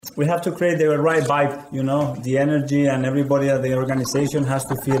we have to create the right vibe, the energy, and everybody at the organization has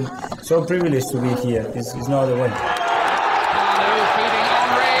to feel so privileged to be here. It's no other way.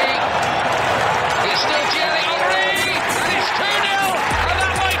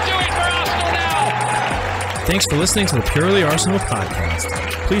 Thanks for listening to the Purely Arsenal podcast.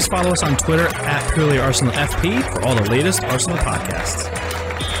 Please follow us on Twitter at PurelyArsenalFP for all the latest Arsenal podcasts.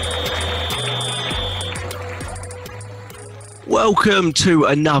 Welcome to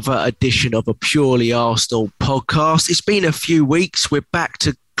another edition of a Purely Arsenal podcast. It's been a few weeks. We're back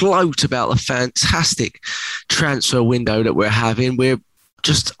to gloat about the fantastic transfer window that we're having. We're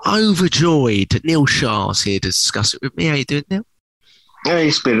just overjoyed. Neil Shah's here to discuss it with me. How you doing, Neil? Yeah,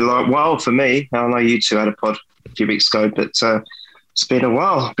 it's been a while for me. I know you two had a pod a few weeks ago, but it's been a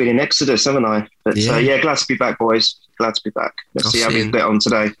while. I've been in Exodus, haven't I? But glad to be back, boys. Glad to be back. Let's see how we get on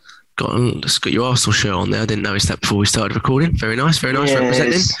today. Got your Arsenal shirt on there. I didn't notice that before we started recording. Very nice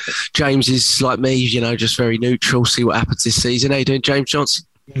representing. James is like me, just very neutral. See what happens this season. How you doing, James Johnson?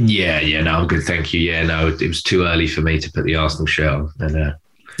 Yeah, no, I'm good, thank you. Yeah, no, it was too early for me to put the Arsenal shirt on. And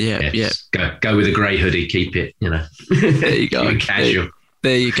go with a grey hoodie. Keep it, There you go. Casual.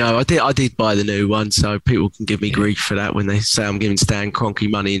 There you go. I did buy the new one, so people can give me grief for that when they say I'm giving Stan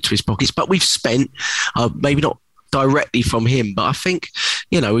Kroenke money into his pockets. But we've spent, maybe not directly from him, but I think,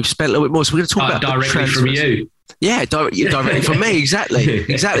 we've spent a little bit more. So we're going to talk about directly from you. Yeah, directly from me. Exactly.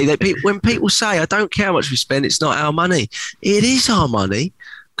 When people say, I don't care how much we spend, it's not our money. It is our money.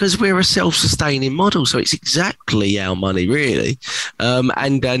 Because we're a self-sustaining model, so it's exactly our money, really.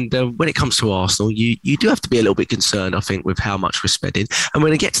 And when it comes to Arsenal, you do have to be a little bit concerned, I think, with how much we're spending. And we're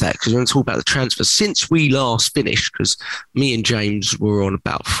going to get to that because we're going to talk about the transfer. Since we last finished, because me and James were on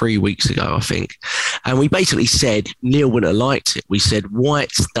about 3 weeks ago, I think, and we basically said Neil wouldn't have liked it. We said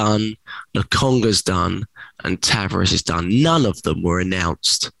White's done, Lokonga's done, and Tavares is done. None of them were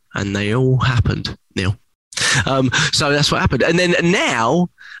announced, and they all happened, Neil. So that's what happened. And then now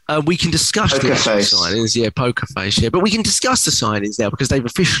we can discuss the signings. Yeah, poker face. Yeah, but we can discuss the signings now because they've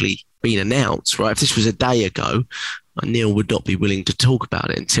officially been announced, right? If this was a day ago, Neil would not be willing to talk about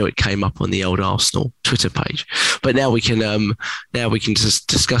it until it came up on the old Arsenal Twitter page. But now we can just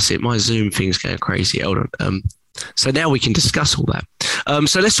discuss it. My Zoom thing's going crazy. Hold on. So now we can discuss all that.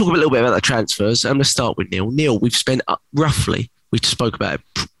 So let's talk a little bit about the transfers. Let's start with Neil. Neil, we've spent roughly, we just spoke about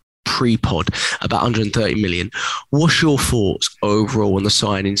it pre-pod, about 130 million. What's your thoughts overall on the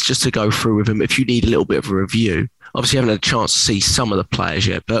signings, just to go through with them if you need a little bit of a review? Obviously, you haven't had a chance to see some of the players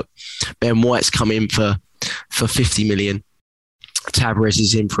yet, but Ben White's come in for 50 million. Tavares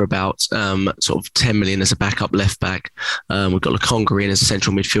is in for about sort of 10 million as a backup left back. We've got Lokonga in as a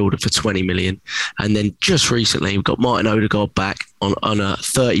central midfielder for 20 million. And then just recently, we've got Martin Odegaard back on a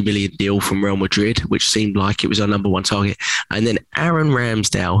 30 million deal from Real Madrid, which seemed like it was our number one target. And then Aaron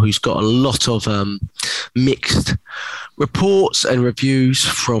Ramsdale, who's got a lot of mixed reports and reviews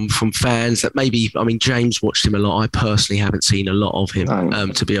from fans that maybe, James watched him a lot. I personally haven't seen a lot of him,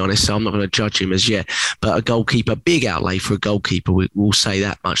 to be honest, so I'm not going to judge him as yet. But a goalkeeper, big outlay for a goalkeeper, we'll say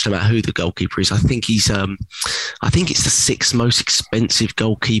that much, no matter who the goalkeeper is. I think it's the sixth most expensive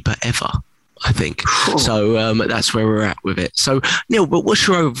goalkeeper ever. I think. So that's where we're at with it. So, Neil, but what's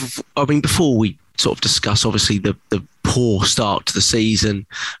your before we sort of discuss, obviously, the poor start to the season,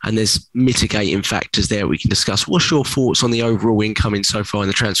 and there's mitigating factors there we can discuss. What's your thoughts on the overall incoming so far in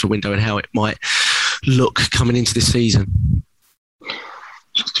the transfer window and how it might look coming into this season?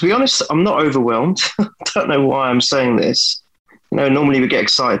 To be honest, I'm not overwhelmed. I don't know why I'm saying this. Normally we get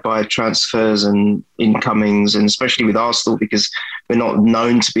excited by transfers and incomings, and especially with Arsenal, because we're not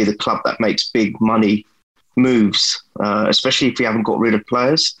known to be the club that makes big money moves, especially if we haven't got rid of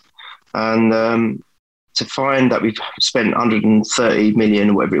players. And to find that we've spent 130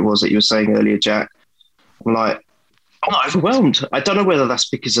 million, or whatever it was that you were saying earlier, Jack, I'm not overwhelmed. I don't know whether that's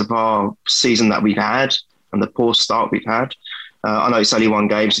because of our season that we've had and the poor start we've had. I know it's only one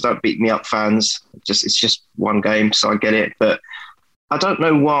game, so don't beat me up, fans. It's just one game, so I get it. But I don't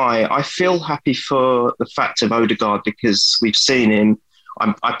know why. I feel happy for the fact of Odegaard because we've seen him.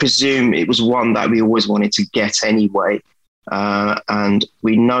 I presume it was one that we always wanted to get anyway. And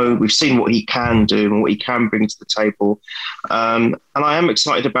we've seen what he can do and what he can bring to the table. And I am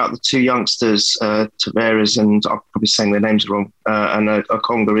excited about the two youngsters, Tavares and I'm probably saying their names wrong, and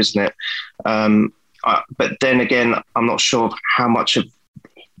Lokonga, isn't it? But then again, I'm not sure of how much of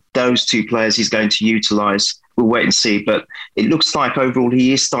those two players he's going to utilise. We'll wait and see. But it looks like overall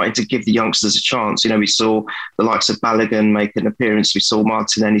he is starting to give the youngsters a chance. We saw the likes of Balogun make an appearance. We saw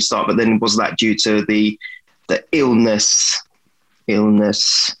Martinelli start. But then was that due to the illness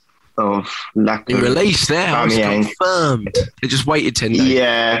of lack been of released there. It's confirmed. They just waited 10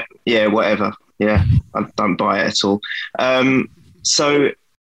 days. Yeah, whatever. Yeah, I don't buy it at all. And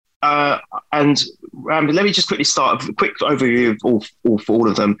let me just quickly start a quick overview of all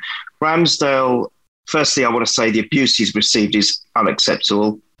of them. Ramsdale, firstly, I want to say the abuse he's received is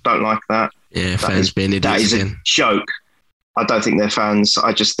unacceptable. Don't like that. Yeah, fans being idiots. That is a joke. I don't think they're fans.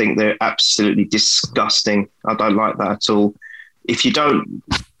 I just think they're absolutely disgusting. I don't like that at all. If you're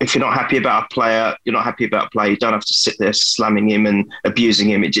not happy about a player, you're not happy about a player. You don't have to sit there slamming him and abusing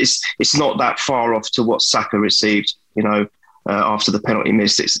him. It's not that far off to what Saka received. After the penalty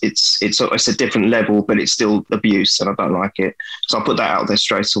miss, it's a different level, but it's still abuse, and I don't like it. So I'll put that out there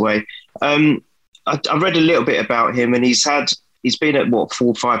straight away. I read a little bit about him, and he's been at 4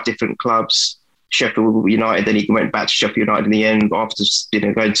 or 5 different clubs. Sheffield United, then he went back to Sheffield United in the end after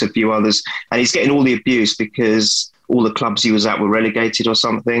going to a few others, and he's getting all the abuse because all the clubs he was at were relegated or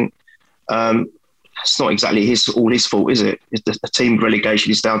something. It's not exactly all his fault, is it? The team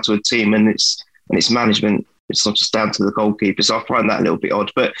relegation is down to a team, and it's management. It's not just down to the goalkeeper. So I find that a little bit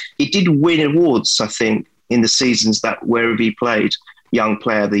odd. But he did win awards, I think, in the seasons that wherever he played, Young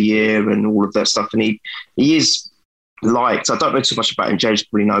Player of the Year and all of that stuff. And he is liked. I don't know too much about him. James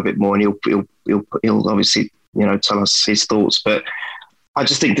probably know a bit more, and he'll obviously tell us his thoughts. But I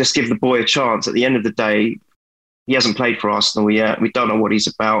just think just give the boy a chance. At the end of the day, he hasn't played for Arsenal yet. We don't know what he's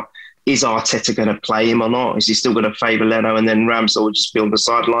about. Is Arteta going to play him or not? Is he still going to favour Leno and then Ramsdale will just be on the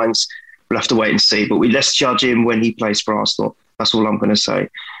sidelines? We'll have to wait and see. But let's judge him when he plays for Arsenal. That's all I'm going to say.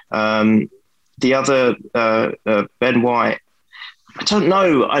 The other, Ben White, I don't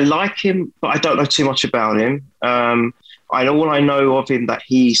know. I like him, but I don't know too much about him. I know of him that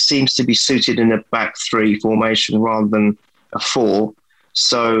he seems to be suited in a back 3 formation rather than a 4.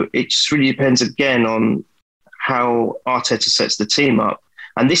 So it just really depends again on how Arteta sets the team up.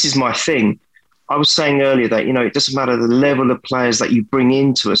 And this is my thing. I was saying earlier that, it doesn't matter the level of players that you bring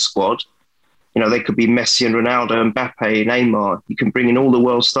into a squad. They could be Messi and Ronaldo, Mbappe, Neymar. You can bring in all the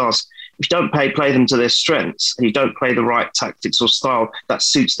world stars. If you don't play them to their strengths and you don't play the right tactics or style that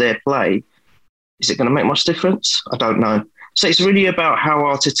suits their play, is it going to make much difference? I don't know. So it's really about how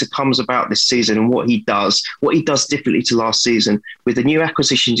Arteta comes about this season and what he does differently to last season with the new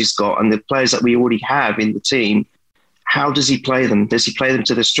acquisitions he's got and the players that we already have in the team. How does he play them? Does he play them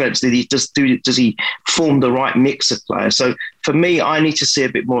to their strengths? Does he form the right mix of players? So for me, I need to see a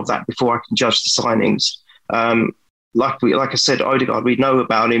bit more of that before I can judge the signings. Like I said, Odegaard, we know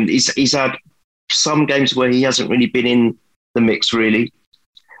about him. He's had some games where he hasn't really been in the mix, really.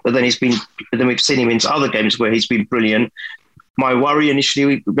 But then we've seen him in other games where he's been brilliant. My worry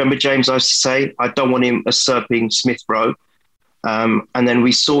initially, remember James, I used to say, I don't want him usurping Smith Rowe. And then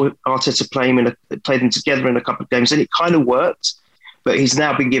we saw Arteta play them together in a couple of games, and it kind of worked. But he's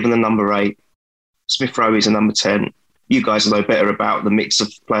now been given the number 8. Smith Rowe is a number 10. You guys know better about the mix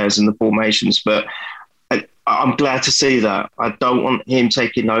of players and the formations, but I'm glad to see that. I don't want him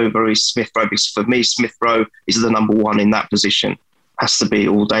taking over his Smith Rowe, because for me, Smith Rowe is the number 1 in that position. Has to be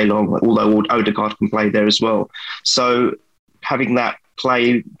all day long, although Odegaard can play there as well. So having that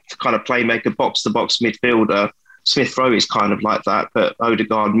playmaker, box-to-box midfielder, Smith Rowe is kind of like that, but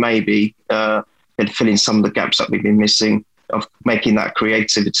Odegaard maybe can fill in some of the gaps that we've been missing of making that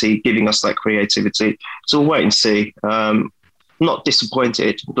creativity, giving us that creativity. So we'll wait and see. I'm not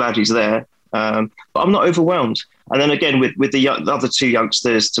disappointed. I'm glad he's there, but I'm not overwhelmed. And then again, with the other 2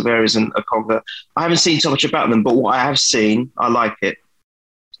 youngsters, Tavares and Okonga, I haven't seen so much about them, but what I have seen, I like it.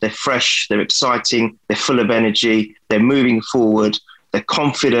 They're fresh, they're exciting, they're full of energy, they're moving forward, they're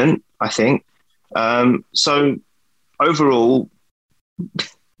confident, I think. So overall,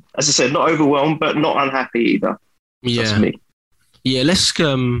 as I said, not overwhelmed, but not unhappy either. Yeah. That's me. Yeah, let's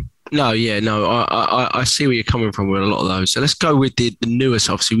I see where you're coming from with a lot of those. So let's go with the newest.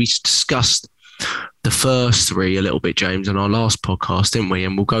 Obviously, we discussed the first 3 a little bit, James, on our last podcast, didn't we?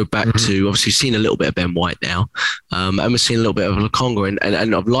 And we'll go back to, obviously, seen a little bit of Ben White now, and we've seen a little bit of Lokonga,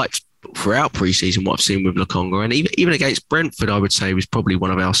 and I've liked throughout pre-season what I've seen with Lokonga, and even against Brentford, I would say was probably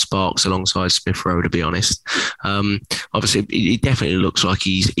one of our sparks alongside Smith Rowe, to be honest. Obviously, he definitely looks like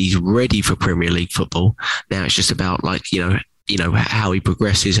he's ready for Premier League football. Now it's just about how he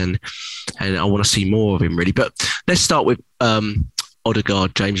progresses, and I want to see more of him, really. But let's start with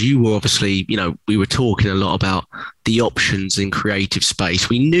Odegaard, James. You were obviously, we were talking a lot about the options in creative space.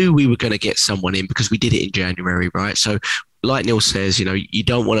 We knew we were going to get someone in because we did it in January, right? So like Neil says, you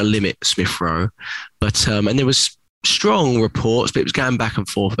don't want to limit Smith Rowe, but and there was strong reports, but it was going back and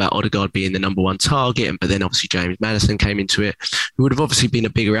forth about Odegaard being the number one target. But then obviously James Maddison came into it, who would have obviously been a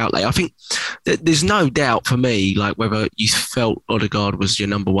bigger outlay. I think that there's no doubt for me, like whether you felt Odegaard was your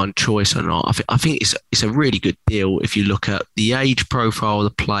number one choice or not. I think it's a really good deal if you look at the age profile of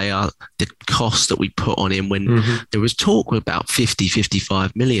the player, the cost that we put on him when there was talk about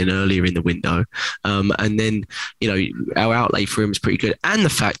 55 million earlier in the window. And then, our outlay for him is pretty good. And the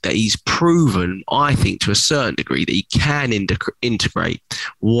fact that he's proven, I think, to a certain degree that he can integrate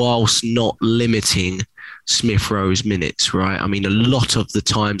whilst not limiting Smith Rowe's minutes, right? I mean, a lot of the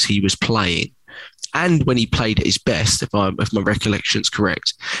times he was playing, and when he played at his best, if my recollection's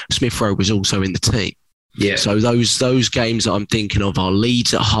correct, Smith Rowe was also in the team. Yeah. So those games that I'm thinking of are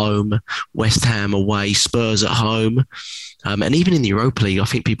Leeds at home, West Ham away, Spurs at home, and even in the Europa League, I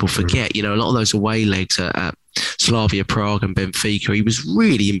think people forget, a lot of those away legs at Slavia Prague and Benfica, he was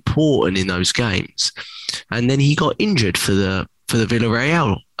really important in those games. And then he got injured for the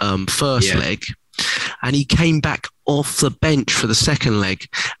Villarreal first leg, and he came back off the bench for the second leg,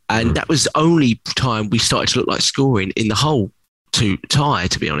 and that was the only time we started to look like scoring in the whole tie,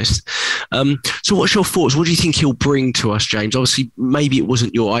 to be honest. So what's your thoughts? What do you think he'll bring to us, James? Obviously, maybe it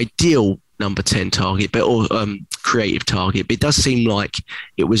wasn't your ideal number 10 target, or creative target, but it does seem like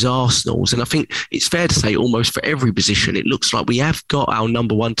it was Arsenal's. And I think it's fair to say almost for every position, it looks like we have got our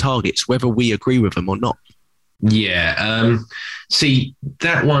number one targets, whether we agree with them or not. Yeah. See,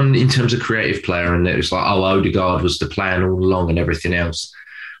 that one in terms of creative player, and it was like, Odegaard was the plan all along and everything else.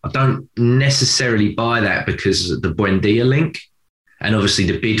 I don't necessarily buy that because of the Buendia link. And obviously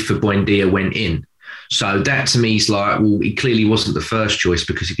the bid for Buendia went in. So that to me is like, well, he clearly wasn't the first choice,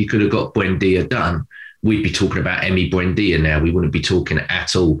 because if he could have got Buendia done, we'd be talking about Emi Buendia now. We wouldn't be talking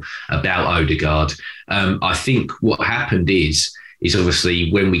at all about Odegaard. I think what happened is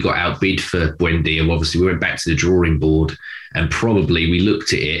obviously when we got outbid for Buendia, obviously we went back to the drawing board, and probably we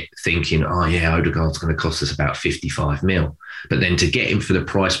looked at it thinking, Odegaard's going to cost us about 55 mil. But then to get him for the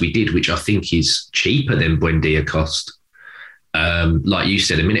price we did, which I think is cheaper than Buendia cost, like you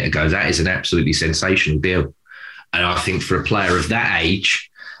said a minute ago, that is an absolutely sensational deal. And I think for a player of that age,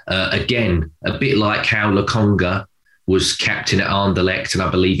 again, a bit like how Lokonga was captain at Anderlecht, and I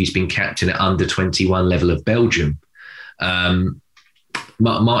believe he's been captain at under 21 level of Belgium.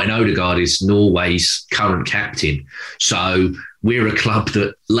 Martin Odegaard is Norway's current captain. So we're a club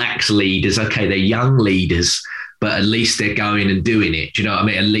that lacks leaders. Okay, they're young leaders, but at least they're going and doing it. Do you know what I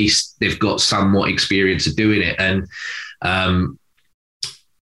mean? At least they've got somewhat experience of doing it. And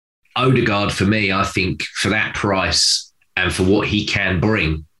Odegaard, for me, I think for that price and for what he can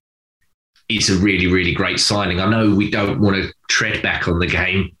bring, it's a really, really great signing. I know we don't want to tread back on the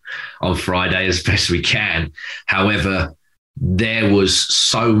game on Friday as best we can. However, there was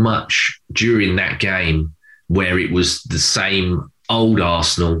so much during that game where it was the same old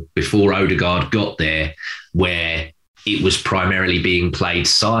Arsenal before Odegaard got there, where it was primarily being played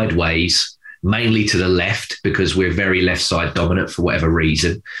sideways, mainly to the left, because we're very left side dominant for whatever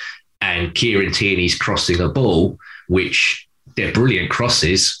reason. And Kieran Tierney's crossing a ball, which they're brilliant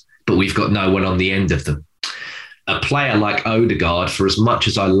crosses, but we've got no one on the end of them. A player like Odegaard, for as much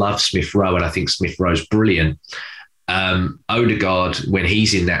as I love Smith Rowe, and I think Smith Rowe's brilliant, Odegaard, when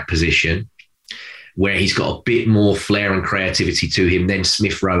he's in that position, where he's got a bit more flair and creativity to him than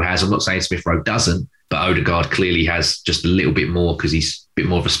Smith Rowe has. I'm not saying Smith Rowe doesn't, but Odegaard clearly has just a little bit more because he's a bit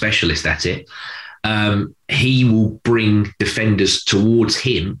more of a specialist at it. He will bring defenders towards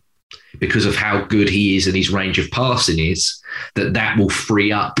him because of how good he is and his range of passing is, that will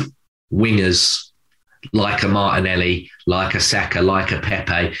free up wingers like a Martinelli, like a Saka, like a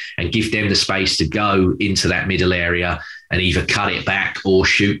Pepe, and give them the space to go into that middle area and either cut it back or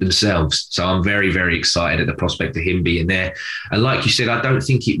shoot themselves. So I'm very, very excited at the prospect of him being there. And like you said, I don't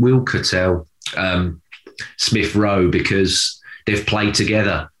think it will curtail Smith Rowe because they've played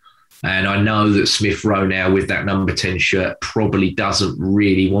together. And I know that Smith Rowe now with that number 10 shirt probably doesn't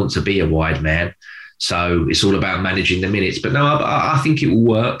really want to be a wide man. So it's all about managing the minutes. But no, I think it will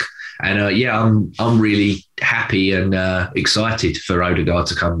work. And I'm really happy and excited for Odegaard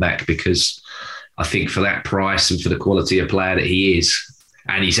to come back, because I think for that price and for the quality of player that he is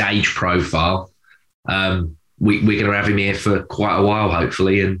and his age profile, we're going to have him here for quite a while,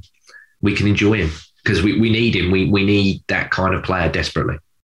 hopefully, and we can enjoy him because we need him. We need that kind of player desperately.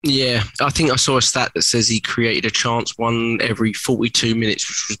 Yeah, I think I saw a stat that says he created a chance one every 42 minutes,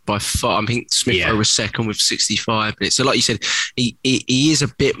 which was by far. I think Smith Rowe was second with 65 minutes. So, like you said, he is a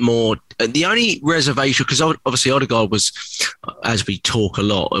bit more. The only reservation, because obviously Odegaard was, as we talk a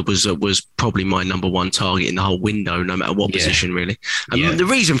lot, it was probably my number one target in the whole window, no matter what position, really. And the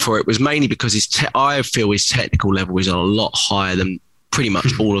reason for it was mainly because I feel his technical level is a lot higher than pretty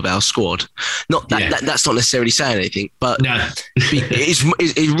much all of our squad. Not that that's not necessarily saying anything, but no.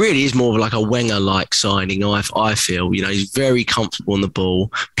 it really is more of like a Wenger-like signing. I feel, he's very comfortable on the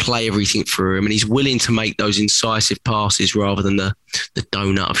ball, play everything through him, and he's willing to make those incisive passes rather than the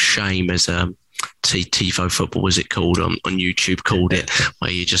donut of shame, as Tifo Football, was it called on YouTube, called it,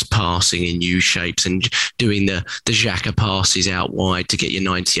 where you're just passing in U shapes and doing the Xhaka passes out wide to get your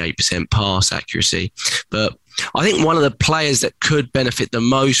 98% pass accuracy. But I think one of the players that could benefit the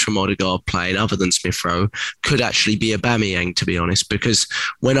most from Odegaard playing, other than Smith Rowe, could actually be Aubameyang, to be honest, because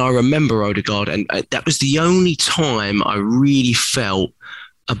when I remember Odegaard, and that was the only time I really felt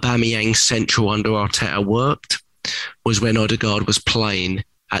Aubameyang central under Arteta worked, was when Odegaard was playing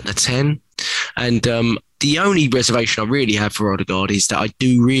at the 10. And the only reservation I really have for Odegaard is that I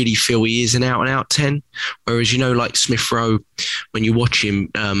do really feel he is an out-and-out 10. Whereas, like Smith Rowe, when you watch him,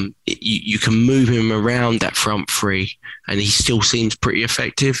 you can move him around that front three and he still seems pretty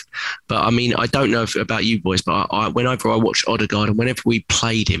effective. But, I mean, I don't know about you boys, but whenever I watched Odegaard and whenever we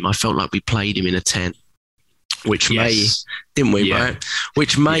played him, I felt like we played him in a 10. Which didn't we, right?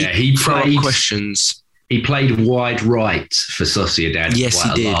 Which may throw up questions. He played wide right for Sociedad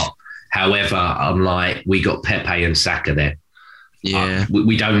quite a lot. However, we got Pepe and Saka there. Yeah,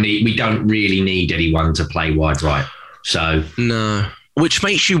 we don't really need anyone to play wide right. So no, which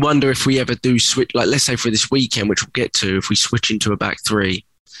makes you wonder if we ever do switch. Like, let's say for this weekend, which we'll get to, if we switch into a back three.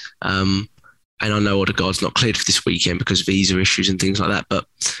 And I know Odegaard's not cleared for this weekend because of visa issues and things like that. But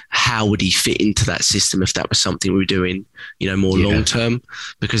how would he fit into that system if that was something we were doing, more long term?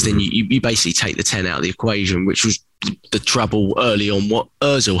 Because then you basically take the 10 out of the equation, which was the trouble early on what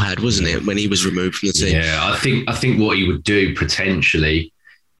Ozil had, wasn't it, when he was removed from the team? Yeah, I think what he would do potentially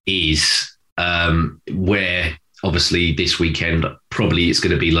is where obviously this weekend probably it's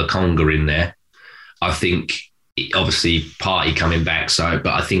going to be Lokonga in there. I think obviously Partey coming back, but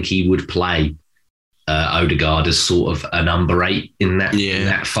I think he would play Odegaard as sort of a number 8 in that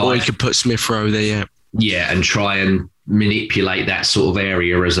five. Or he could put Smith Rowe there, and try and manipulate that sort of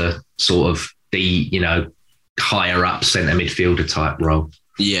area as a sort of the higher up centre midfielder type role.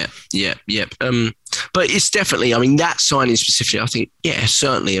 But it's definitely, I mean, that signing specifically, I think,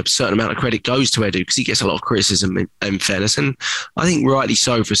 certainly a certain amount of credit goes to Edu because he gets a lot of criticism in fairness, and I think rightly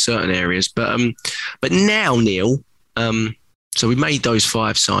so for certain areas. But now, Neil, so we made those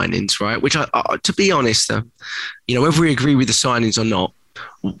 5 signings, right? Which, to be honest, whether we agree with the signings or not,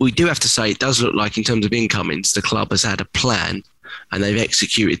 we do have to say it does look like in terms of incomings, the club has had a plan and they've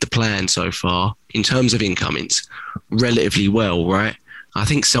executed the plan so far in terms of incomings relatively well, right? I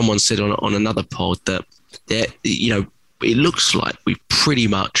think someone said on another pod that, it looks like we've pretty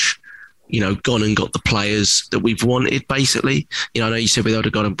much, gone and got the players that we've wanted, basically. I know you said with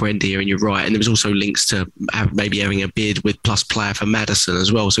Odegaard and Buendia, and you're right. And there was also links to maybe having a bid with plus player for Maddison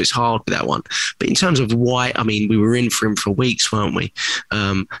as well. So it's hard with that one. But in terms of White, I mean, we were in for him for weeks, weren't we?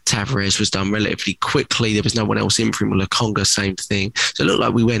 Tavares was done relatively quickly. There was no one else in for him. Lokonga, same thing. So it looked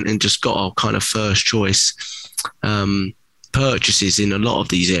like we went and just got our kind of first choice purchases in a lot of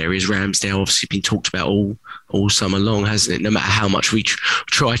these areas. Ramsdale obviously been talked about all summer long, hasn't it? No matter how much we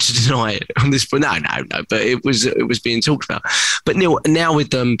try to deny it on this, but no, but it was being talked about. But Neil, now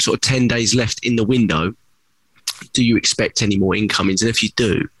with sort of 10 days left in the window, do you expect any more incomings? And if you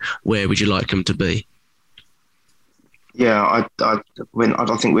do, where would you like them to be? Yeah, I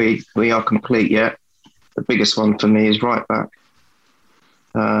don't think we are complete yet. The biggest one for me is right back.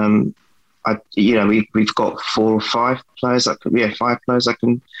 We've got 4 or 5 players 5 players that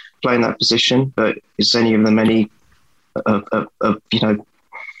can play in that position, but is any of them any of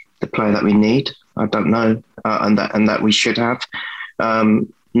the player that we need? I don't know, and that we should have.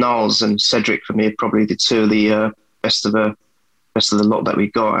 Niles and Cedric for me are probably the 2 of the best of the lot that we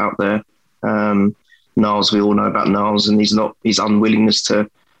got out there. Niles, we all know about Niles, and his unwillingness to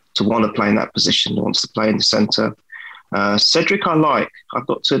want to play in that position. He wants to play in the centre. Cedric, I've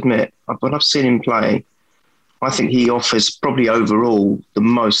got to admit, when I've seen him play, I think he offers probably overall the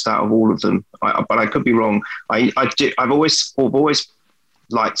most out of all of them. But I could be wrong. I've always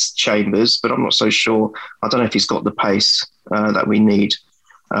liked Chambers, but I'm not so sure. I don't know if he's got the pace that we need.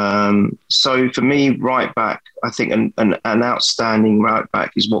 So for me, right back, I think an outstanding right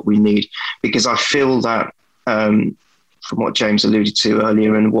back is what we need, because I feel that from what James alluded to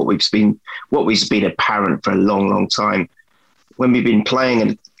earlier and what we've been apparent for a long, long time. When we've been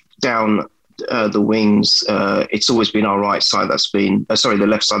playing down the wings, it's always been our right side the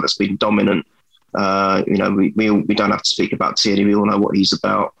left side that's been dominant. We don't have to speak about Tierney. We all know what he's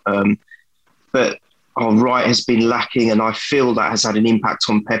about. But our right has been lacking, and I feel that has had an impact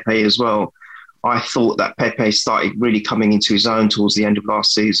on Pepe as well. I thought that Pepe started really coming into his own towards the end of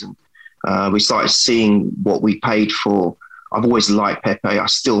last season. We started seeing what we paid for. I've always liked Pepe. I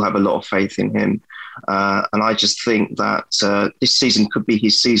still have a lot of faith in him. And I just think that this season could be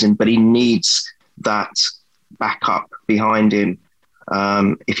his season, but he needs that backup behind him.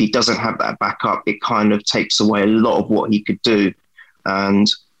 If he doesn't have that backup, it kind of takes away a lot of what he could do. And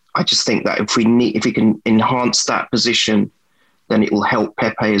I just think that if we can enhance that position, then it will help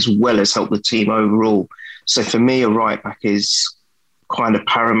Pepe as well as help the team overall. So for me, a right back is kind of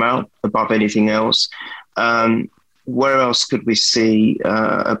paramount above anything else. Where else could we see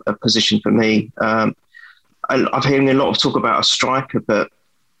a position for me? I'm hearing a lot of talk about a striker, but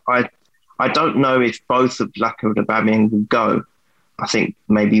I don't know if both of Laka and Aubameyang will go. I think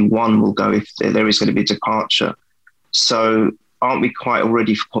maybe one will go if there is going to be a departure. So aren't we quite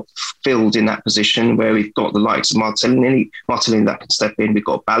already filled in that position where we've got the likes of Martinelli that can step in? We've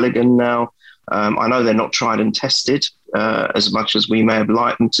got Balogun now. I know they're not tried and tested as much as we may have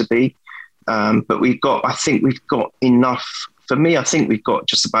liked them to be. But I think we've got enough. For me, I think we've got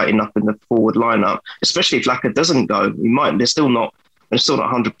just about enough in the forward lineup, especially if Laka doesn't go. They're still not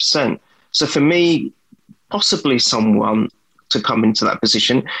 100%. So for me, possibly someone to come into that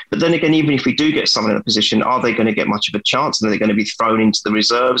position. But then again, even if we do get someone in a position, are they going to get much of a chance? Are they going to be thrown into the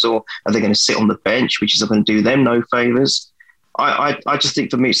reserves, or are they going to sit on the bench, which is going to do them no favours? I just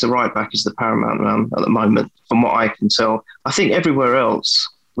think for me, it's the right back is the paramount round at the moment, from what I can tell. I think everywhere else,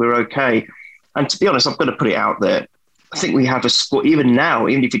 we're okay. And to be honest, I've got to put it out there. I think we have a squad, even now,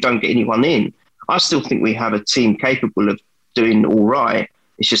 even if we don't get anyone in, I still think we have a team capable of doing all right.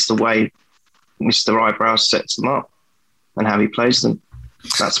 It's just the way Mr. Eyebrows sets them up and how he plays them.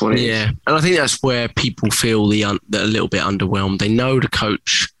 That's what it is. Yeah, and I think that's where people feel they're a little bit underwhelmed. They know the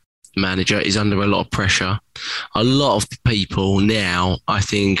coach, manager, is under a lot of pressure. A lot of people now, I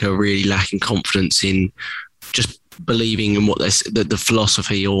think, are really lacking confidence in just believing in what the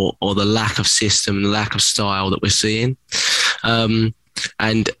philosophy or the lack of system, the lack of style that we're seeing. And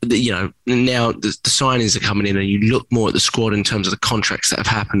now the signings are coming in, and you look more at the squad in terms of the contracts that have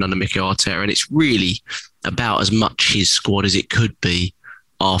happened under Mikel Arteta, and it's really about as much his squad as it could be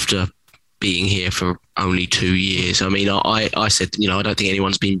after being here for only 2 years. I mean, I said, I don't think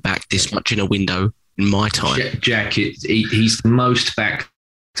anyone's been backed this much in a window in my time. Jack, he's the most backed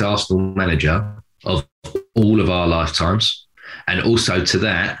Arsenal manager of all of our lifetimes. And also to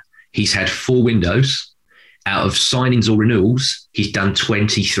that, he's had 4 windows. Out of signings or renewals, he's done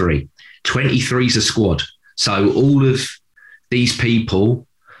 23. 23 is a squad. So all of these people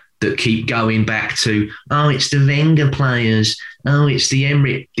that keep going back to, it's the Wenger players, it's the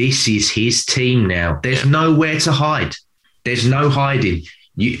Emery. This is his team now. There's nowhere to hide. There's no hiding.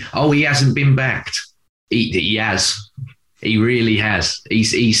 He hasn't been backed. He has. He really has.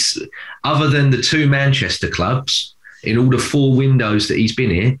 He's other than the 2 Manchester clubs, in all the 4 windows that he's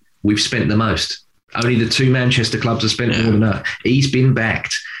been here, we've spent the most. Only the 2 Manchester clubs have spent more than that. He's been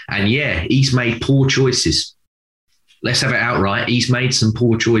backed. And he's made poor choices. Let's have it outright. He's made some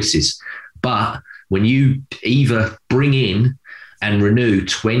poor choices. But when you either bring in and renew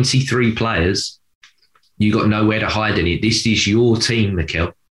 23 players, you got nowhere to hide in it. This is your team,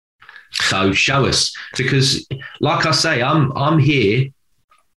 Mikel. So show us. Because like I say, I'm here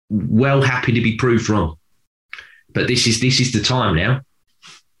well happy to be proved wrong. But this is the time now.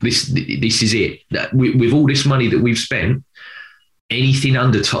 This is it. With all this money that we've spent, anything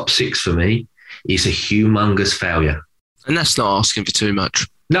under top 6 for me is a humongous failure. And that's not asking for too much.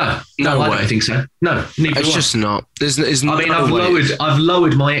 No, I don't think so. No, it's just not. There's no I've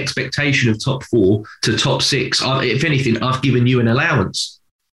lowered my expectation of top 4 to top 6. If anything, I've given you an allowance.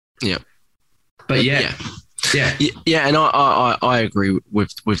 Yeah, but yeah. And I agree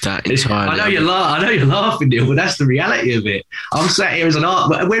with that entirely. I know you're laughing, Neil, but that's the reality of it. I'm sat here as an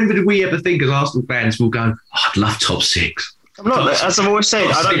art. When did we ever think as Arsenal fans we'll go, I'd love top 6? I'm not. As I've always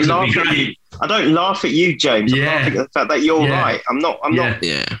said, I don't laugh at you. I don't laugh at you, James. I'm laughing at the fact that you're right. I'm not.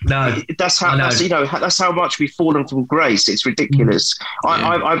 Yeah. No. That's how much we've fallen from grace. It's ridiculous.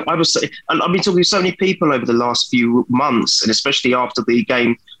 I was. I've been talking to so many people over the last few months, and especially after the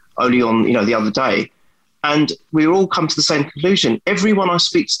game only on the other day. And we all come to the same conclusion. Everyone I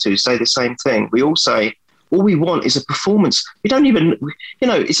speak to say the same thing. We all say, All we want is a performance. We don't even,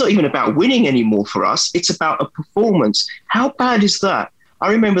 it's not even about winning anymore for us. It's about a performance. How bad is that?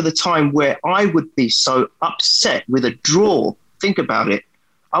 I remember the time where I would be so upset with a draw. Think about it.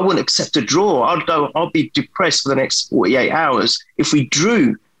 I wouldn't accept a draw. I'll be depressed for the next 48 hours if we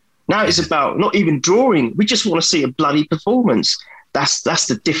drew. Now it's about not even drawing. We just want to see a bloody performance. That's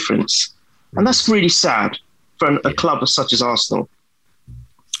the difference. And that's really sad for a club such as Arsenal.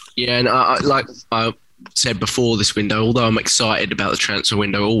 Yeah, and like I said before this window, although I'm excited about the transfer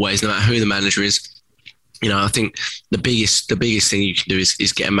window always, no matter who the manager is, I think the biggest thing you can do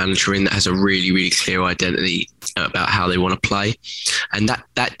is get a manager in that has a really, really clear identity about how they want to play. And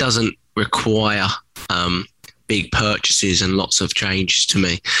that doesn't require big purchases and lots of changes to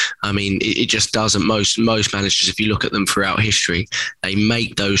me. I mean, it just doesn't. Most managers, if you look at them throughout history, they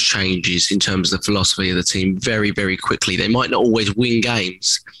make those changes in terms of the philosophy of the team very, very quickly. They might not always win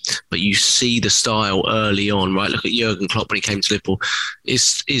games, but you see the style early on, right? Look at Jurgen Klopp when he came to Liverpool.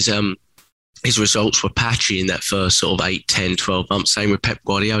 His results were patchy in that first sort of 8, 10, 12 months. Same with Pep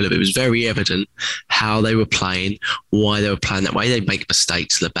Guardiola. But it was very evident how they were playing, why they were playing that way. They'd make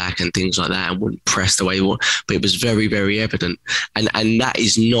mistakes at the back and things like that and wouldn't press the way they want. But it was very, very evident. And that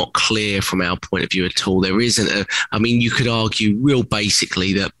is not clear from our point of view at all. There isn't you could argue real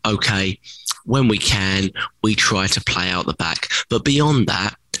basically that, okay, when we can, we try to play out the back. But beyond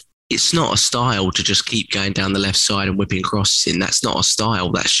that, it's not a style to just keep going down the left side and whipping crosses in. That's not a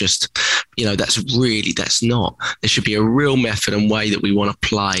style. That's just, that's not. There should be a real method and way that we want to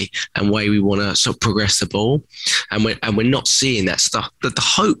play and way we want to sort of progress the ball. And we're not seeing that stuff. But the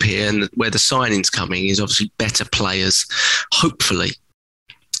hope here and where the signing's coming is obviously better players, hopefully,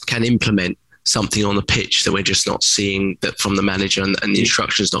 can implement something on the pitch that we're just not seeing that from the manager and the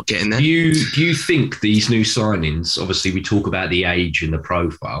instructions not getting there. Do you think these new signings, obviously we talk about the age and the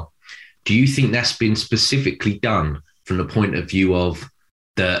profile, do you think that's been specifically done from the point of view of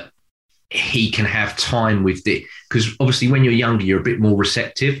that he can have time with it? Because obviously when you're younger, you're a bit more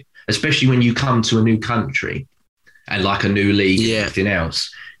receptive, especially when you come to a new country and like a new league and everything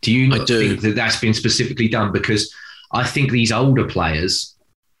else. Do you not think that that's been specifically done? Because I think these older players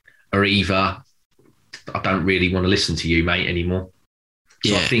are either, I don't really want to listen to you, mate, anymore.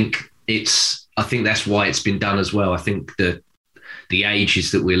 So I think that's why it's been done as well. I think the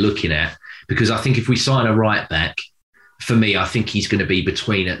ages that we're looking at, because I think if we sign a right back, for me, I think he's going to be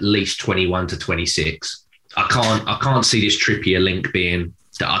between at least 21 to 26. I can't see this Trippier link being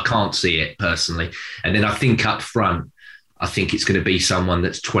that. I can't see it personally. And then I think up front, I think it's going to be someone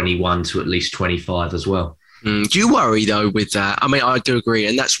that's 21 to at least 25 as well. Do you worry though with that? I mean, I do agree,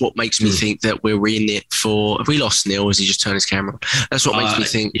 and that's what makes me think that we're in it for. Have we lost Neil? Has he just turned his camera on? That's what makes me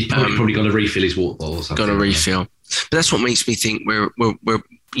think he's probably got to refill his water bottle or something. Got to refill, but that's what makes me think we're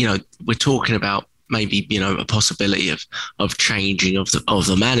talking about maybe a possibility of changing of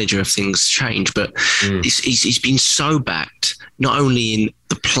the manager if things change. But he's been so backed not only in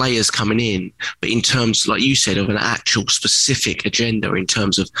the players coming in, but in terms, like you said, of an actual specific agenda in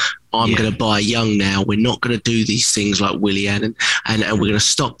terms of I'm going to buy young now. We're not going to do these things like Willian and we're going to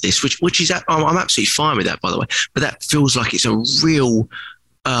stop this, which is I'm absolutely fine with that, by the way. But that feels like it's a real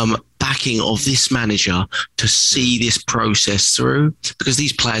backing of this manager to see this process through, because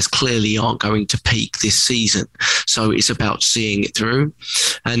these players clearly aren't going to peak this season. So it's about seeing it through.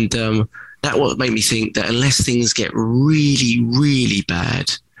 And that what made me think that unless things get really, really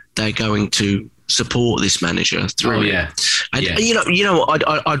bad, they're going to support this manager through. Oh, yeah. And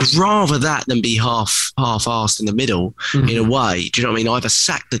I'd rather that than be half-assed in the middle in a way. Do you know what I mean? Either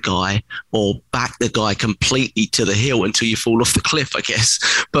sack the guy or back the guy completely to the hill until you fall off the cliff, I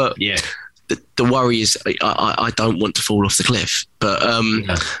guess. But the worry is I don't want to fall off the cliff. But I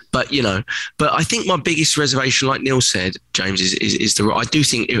think my biggest reservation, like Neil said, James, is I do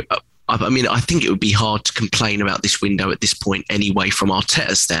think I think it would be hard to complain about this window at this point anyway from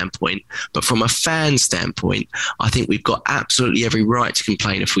Arteta's standpoint. But from a fan standpoint, I think we've got absolutely every right to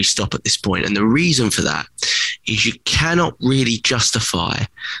complain if we stop at this point. And the reason for that is you cannot really justify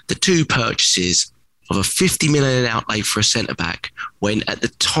the two purchases of a 50 million outlay for a centre-back when at the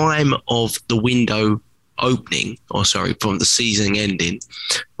time of the window opening, from the season ending,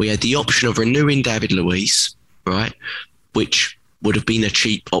 we had the option of renewing David Luiz, right, which would have been a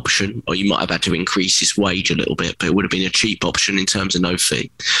cheap option, or you might have had to increase his wage a little bit, but it would have been a cheap option in terms of no fee.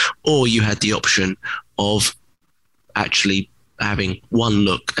 Or you had the option of actually having one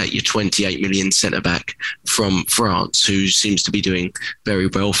look at your 28 million centre-back from France, who seems to be doing very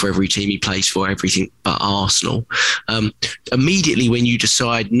well for every team he plays for, everything but Arsenal. Immediately when you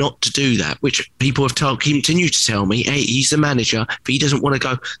decide not to do that, which people have continue to tell me, hey, he's the manager, if he doesn't want to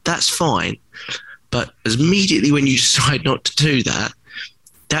go, that's fine. But immediately when you decide not to do that,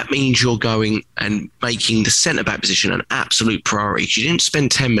 that means you're going and making the centre-back position an absolute priority. You didn't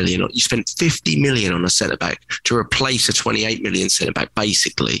spend 10 million, you spent 50 million on a centre-back to replace a 28 million centre-back,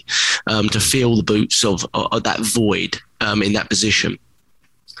 basically, to fill the boots of that void in that position.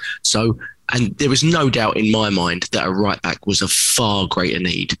 So, and there was no doubt in my mind that a right-back was a far greater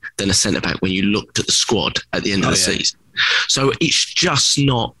need than a centre-back when you looked at the squad at the end of the season. So it's just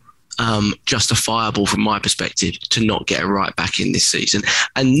not justifiable from my perspective to not get a right back in this season.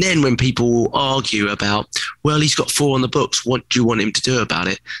 And then when people argue about, well, he's got 4 on the books, what do you want him to do about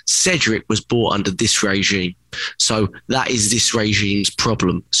it? Cedric was bought under this regime. So that is this regime's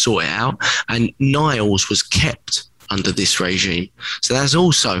problem. Sort it out. And Niles was kept under this regime. So that's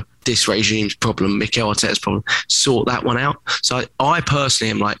also this regime's problem, Mikel Arteta's problem. Sort that one out. So I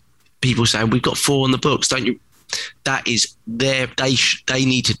personally am like, people saying, we've got 4 on the books, don't you? That is they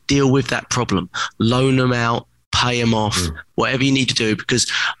need to deal with that problem. Loan them out, pay them off, whatever you need to do.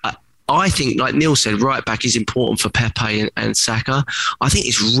 Because I think, like Neil said, right back is important for Pepe and Saka. I think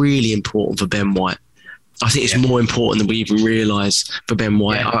it's really important for Ben White. I think it's more important than we even realise for Ben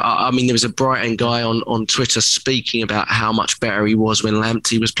White. Yeah. I mean, there was a Brighton guy on Twitter speaking about how much better he was when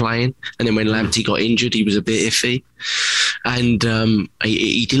Lamptey was playing. And then when Lamptey got injured, he was a bit iffy. And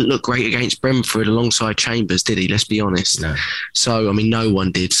he didn't look great against Brentford alongside Chambers, did he? Let's be honest. No. So, I mean, no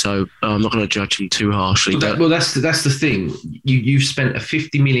one did. So I'm not going to judge him too harshly. Well, that's the thing. You've spent a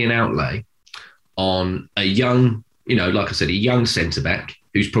 50 million outlay on a young, like I said, a young centre-back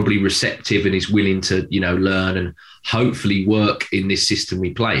who's probably receptive and is willing to, learn and hopefully work in this system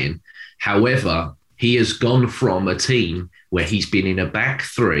we play in. However, he has gone from a team where he's been in a back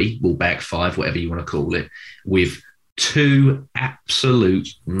 3, back 5, whatever you want to call it, with 2 absolute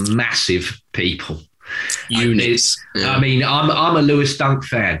massive people. Units. I mean, I'm a Lewis Dunk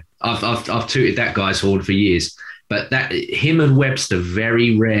fan. I've tooted that guy's horn for years, but him and Webster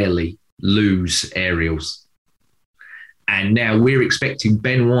very rarely lose aerials. And now we're expecting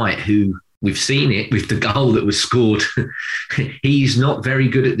Ben White, who we've seen it with the goal that was scored. He's not very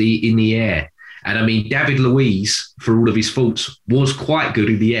good in the air. And I mean, David Luiz, for all of his faults, was quite good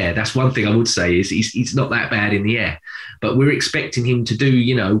in the air. That's one thing I would say is he's not that bad in the air. But we're expecting him to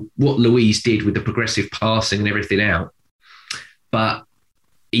do, what Luiz did with the progressive passing and everything out. But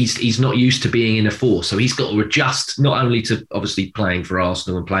he's not used to being in a 4. So he's got to adjust not only to obviously playing for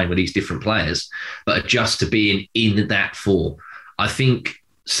Arsenal and playing with these different players, but adjust to being in that 4. I think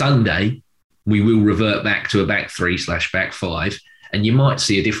Sunday we will revert back to a back 3/back 5, and you might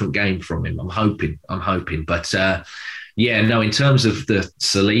see a different game from him. I'm hoping. But in terms of the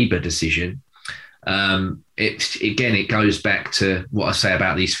Saliba decision, it goes back to what I say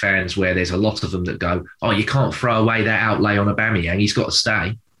about these fans, where there's a lot of them that go, oh, you can't throw away that outlay on Aubameyang. He's got to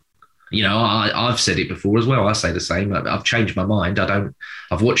stay. I've said it before as well. I say the same. I've changed my mind.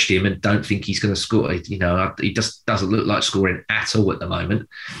 I've watched him and don't think he's going to score. He just doesn't look like scoring at all at the moment.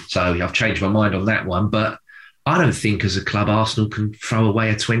 So I've changed my mind on that one. But I don't think as a club, Arsenal can throw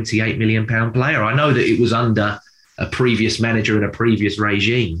away a £28 million player. I know that it was under a previous manager and a previous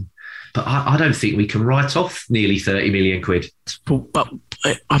regime, but I don't think we can write off nearly 30 million quid. But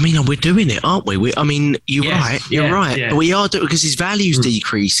I mean, we're doing it, aren't we? You're right. You're right. Yeah. We are doing, because his value's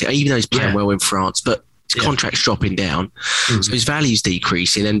decreasing, even though he's playing well in France, but his contract's dropping down. Mm-hmm. So his value's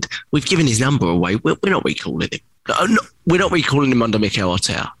decreasing, and we've given his number away. We're not recalling him. We're not recalling him under Mikel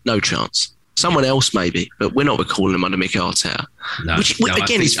Arteta. No chance. Someone else maybe, but we're not recalling him under Mikel Arteta.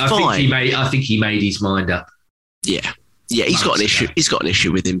 Again, is fine. I think he made his mind up. Yeah. Yeah, he's got an issue. He's got an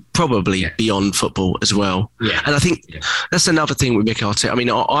issue with him, probably beyond football as well. Yeah. And I think that's another thing with Mikel Arteta. I mean,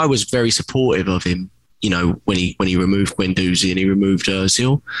 I was very supportive of him, when he removed Guendouzi and he removed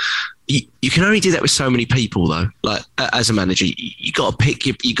Ozil. You can only do that with so many people, though. Like, as a manager, you got to pick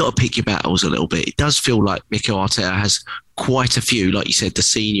your battles a little bit. It does feel like Mikel Arteta has quite a few, like you said, the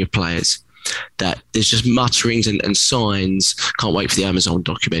senior players, that there's just mutterings and signs. Can't wait for the Amazon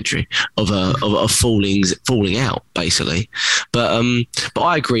documentary of falling out, basically. But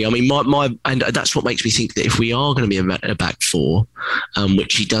I agree. I mean, and that's what makes me think that if we are going to be a back 4,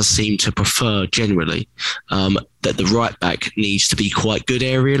 which he does seem to prefer generally, that the right back needs to be quite good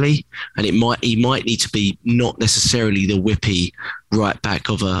aerially, and he might need to be not necessarily the whippy right back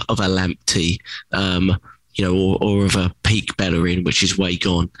of a Lamptey, or of a peak Bellerin, which is way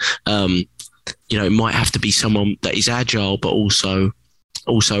gone. It might have to be someone that is agile, but also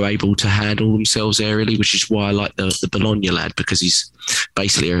able to handle themselves aerially, which is why I like the Bologna lad, because he's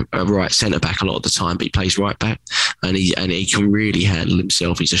basically a right centre-back a lot of the time, but he plays right back, and he can really handle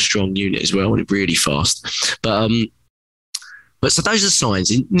himself. He's a strong unit as well, and really fast. But But so those are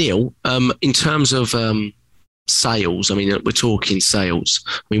signs. Neil, in terms of sales, I mean, we're talking sales.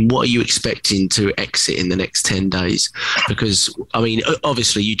 I mean, what are you expecting to exit in the next 10 days? Because, I mean,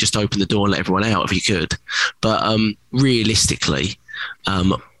 obviously you just open the door and let everyone out if you could. But realistically,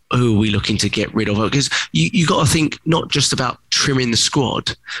 who are we looking to get rid of? Because you got to think not just about trimming the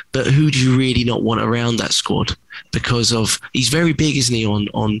squad, but who do you really not want around that squad? Because he's very big, isn't he,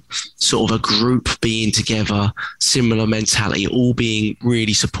 on sort of a group being together, similar mentality, all being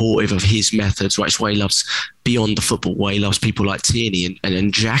really supportive of his methods. Right, it's why he loves beyond the football, why he loves people like Tierney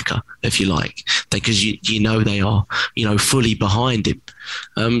and Xhaka, if you like, because you know they are, fully behind him.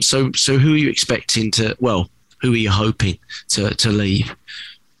 So who are you expecting to? Well, who are you hoping to leave?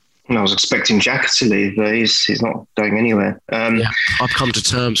 I was expecting Xhaka to leave, but he's not going anywhere. I've come to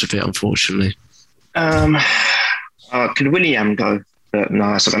terms with it, unfortunately. Could William go? But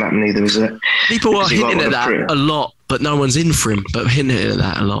no, that's not going to happen either, is it? People are hinting at that a lot, but no one's in for him, but hinting at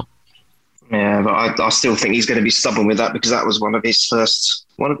that a lot. Yeah, but I still think he's going to be stubborn with that because that was one of his first...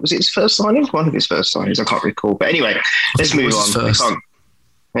 Was it his first signing? One of his first signings, I can't recall. But anyway, let's move on.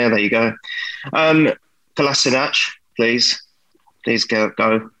 Yeah, there you go. Kolasinac, please. Please go.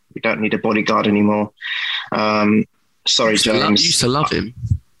 We don't need a bodyguard anymore. Sorry, James. You used to love him.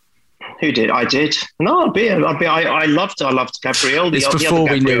 Who did? I did. No, I loved Gabriel. It's before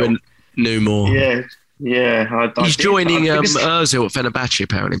we knew more. Yeah. He's joining Ozil at Fenerbahce,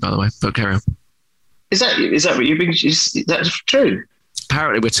 apparently, by the way. But carry on. Is that what you've been? Is that true?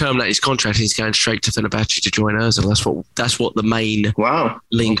 Apparently, we're terminating his contract. He's going straight to Fenerbahce to join Ozil. That's what the main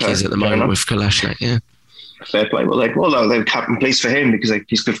link is at the moment with Kolasinac. Yeah. Fair play. Well, they're pleased for him because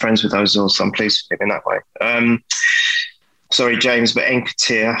he's good friends with Ozil, so I'm pleased for him in that way. Sorry, James, but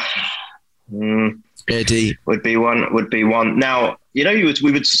Nketiah Eddie would be one. Now,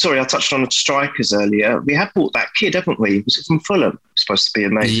 sorry, I touched on the strikers earlier. We have bought that kid, haven't we? Was it from Fulham? Supposed to be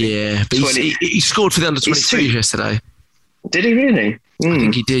amazing. Yeah, but he scored for the under-23s yesterday. Did he really? I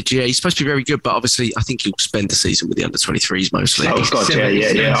think he did, yeah. He's supposed to be very good, but obviously I think he'll spend the season with the under-23s mostly. Oh, God,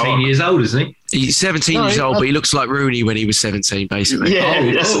 17 years old, isn't he? He's 17 years old, but he looks like Rooney when he was 17, basically. Yeah,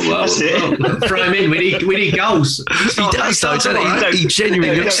 that's it. Throw him in. We need goals. He does, though, doesn't he? He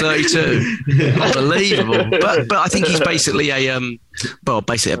genuinely looks 32. Unbelievable. But I think he's basically a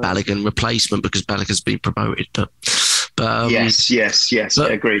Balogun replacement because Balogun's been promoted. Yes,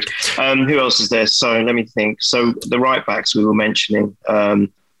 agreed. Who else is there? So let me think. So the right backs we were mentioning,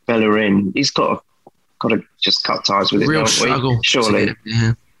 Bellerin, he's got to just cut ties with it. Real struggle, surely.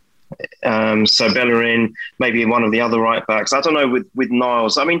 Yeah. So Bellerin, maybe one of the other right backs. I don't know with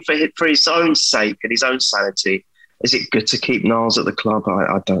Niles. I mean, for his own sake and his own sanity, is it good to keep Niles at the club?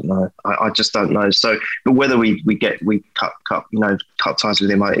 I don't know. I just don't know. So, but whether we cut ties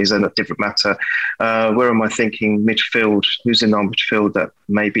with him is a different matter. Where am I thinking? Midfield. Who's in our midfield? That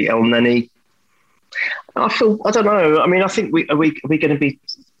maybe El Neni. I don't know. I mean, I think are we going to be?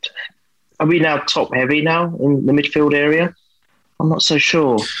 Are we now top heavy now in the midfield area? I'm not so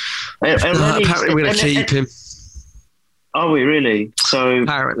sure. Apparently, we're going to keep him. Are we really? So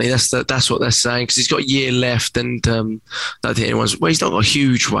apparently, that's what they're saying because he's got a year left, and I don't think anyone's. Well, he's not got a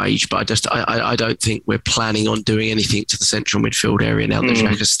huge wage, but I don't think we're planning on doing anything to the central midfield area now that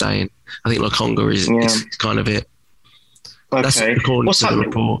Xhaka's staying. I think Lokonga is kind of it. Okay. That's according to the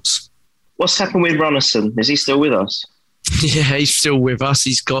reports. What's happened with Runnison? Is he still with us? Yeah, he's still with us.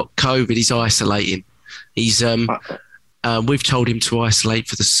 He's got COVID. He's isolating. He's we've told him to isolate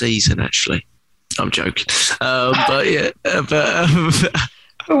for the season. Actually. I'm joking. But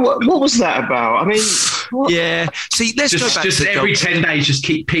what was that about? I mean, what? Yeah. See, let's go back to every 10 days, just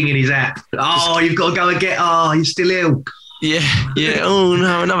keep pinging his app. Oh, you've got to go and get. Oh, you're still ill. Yeah. Oh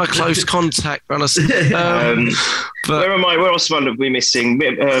no, another close contact, Runnison. Where else are we missing?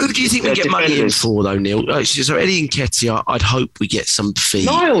 Who do you think we get money in for, though, Neil? So Eddie Nketiah, I'd hope we get some fee.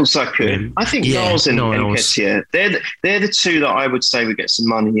 Niles, I think Niles and Nketiah, they're the two that I would say we get some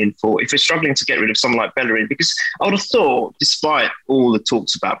money in for. If we're struggling to get rid of someone like Bellerin, because I would have thought, despite all the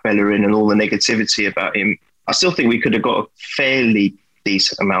talks about Bellerin and all the negativity about him, I still think we could have got a fairly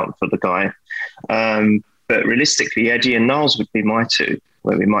decent amount for the guy. But realistically, Eddie and Niles would be my two,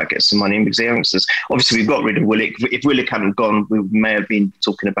 where we might get some money in because the youngsters. Obviously, we've got rid of Willock. If Willock hadn't gone, we may have been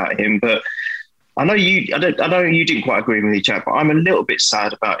talking about him. But I know you didn't quite agree with me, Jack, but I'm a little bit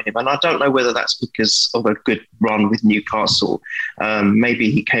sad about him, and I don't know whether that's because of a good run with Newcastle.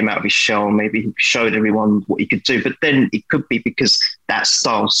 Maybe he came out of his shell. Maybe he showed everyone what he could do. But then it could be because that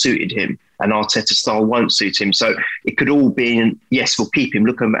style suited him, and Arteta's style won't suit him. So it could all be, yes, we'll keep him.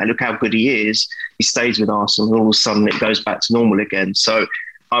 Look how good he is. He stays with Arsenal, and all of a sudden it goes back to normal again. So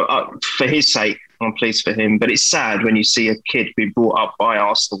for his sake, I'm pleased for him. But it's sad when you see a kid be brought up by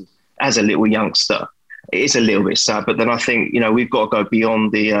Arsenal as a little youngster. It is a little bit sad. But then I think, we've got to go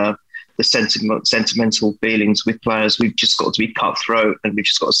beyond the sentimental feelings with players. We've just got to be cutthroat, and we've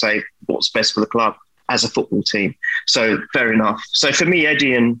just got to say what's best for the club as a football team. So fair enough. So for me,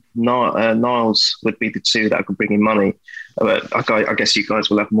 Eddie and Niles would be the two that could bring in money. But I guess you guys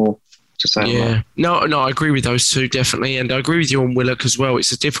will have more to say. Yeah, no, I agree with those two definitely, and I agree with you on Willock as well.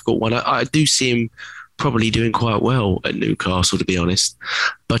 It's a difficult one. I do see him probably doing quite well at Newcastle, to be honest.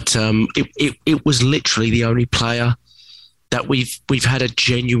 But it was literally the only player that we've had a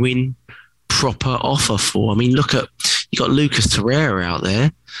genuine, proper offer for. I mean, look at, you got Lucas Torreira out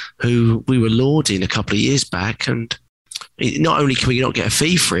there, who we were lauding a couple of years back, and not only can we not get a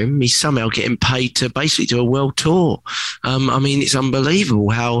fee for him, he's somehow getting paid to basically do a world tour. I mean, it's unbelievable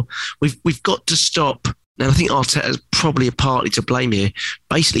how we've got to stop. And I think Arteta's probably partly to blame here,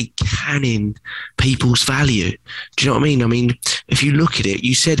 basically canning people's value. Do you know what I mean? I mean, if you look at it,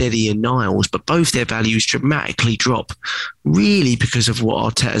 you said Eddie and Niles, but both their values dramatically drop, really because of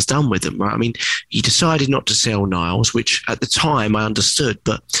what Arteta's done with them, right? I mean, he decided not to sell Niles, which at the time I understood,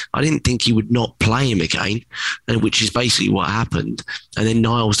 but I didn't think he would not play him again, and which is basically what happened. And then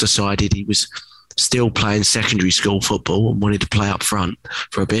Niles decided he was still playing secondary school football and wanted to play up front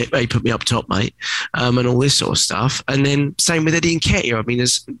for a bit. He put me up top, mate, and all this sort of stuff. And then same with Eddie Nketiah. I mean,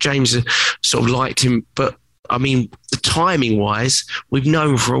 as James sort of liked him, but I mean, the timing wise, we've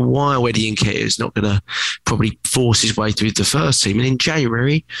known for a while Eddie Nketiah is not going to probably force his way through the first team. And in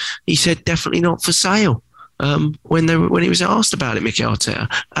January, he said definitely not for sale. When he was asked about it, Mikel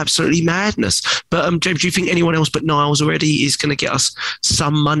Arteta, absolutely madness. But James, do you think anyone else but Niles already is going to get us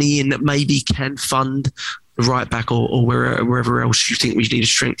some money in that maybe can fund the right back or wherever else you think we need a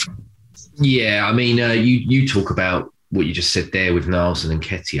strength? Yeah, I mean, you talk about what you just said there with Niles and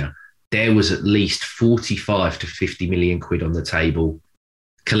Nketiah. There was at least 45 to 50 million quid on the table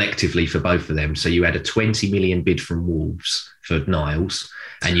collectively for both of them. So you had a 20 million bid from Wolves for Niles,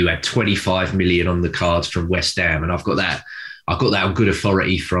 and you had 25 million on the cards from West Ham. And I've got that on good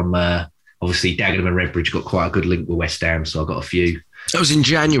authority from, obviously Dagenham and Redbridge got quite a good link with West Ham. So I got a few. That was in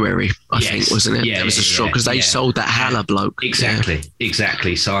January, I think, wasn't it? Yeah, that was a strong, because they sold that Haller bloke.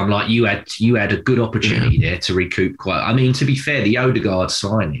 Exactly. So I'm like, you had a good opportunity there to recoup quite. I mean, to be fair, the Odegaard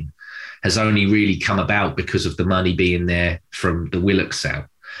signing has only really come about because of the money being there from the Willock sale.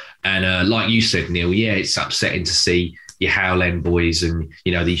 And like you said, Neil, it's upsetting to see your Howland boys and,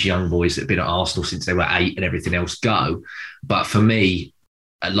 these young boys that have been at Arsenal since they were 8 and everything else go. But for me,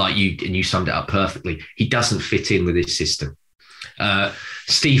 like you, and you summed it up perfectly, he doesn't fit in with this system.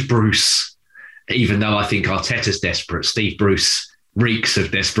 Steve Bruce, even though I think Arteta's desperate, Steve Bruce reeks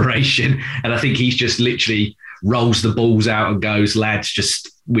of desperation. And I think he's just literally rolls the balls out and goes, lads,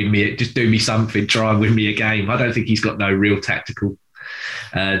 just win me, just do me something, try and win me a game. I don't think he's got no real tactical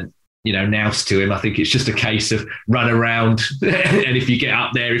nous to him. I think it's just a case of run around, and if you get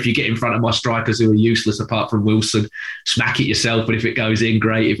up there, if you get in front of my strikers who are useless apart from Wilson, smack it yourself. But if it goes in,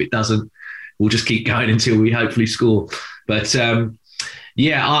 great. If it doesn't, we'll just keep going until we hopefully score. But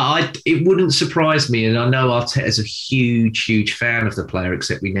it wouldn't surprise me, and I know Arteta's a huge fan of the player,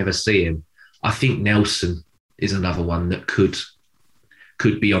 except we never see him. I think Nelson is another one that could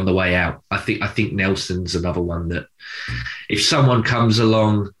be on the way out. I think Nelson's another one that, if someone comes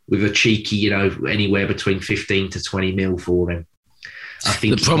along with a cheeky, anywhere between 15 to 20 mil for him, I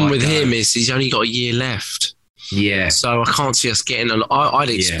think the problem with him is he's only got a year left. Yeah. So I can't see us getting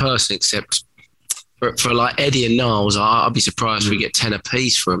personally, except for like Eddie and Niles, I'd be surprised if we get 10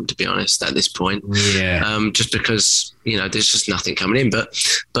 apiece for them, to be honest, at this point. Yeah. Just because, there's just nothing coming in. But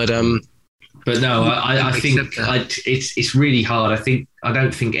no, I think it's really hard. I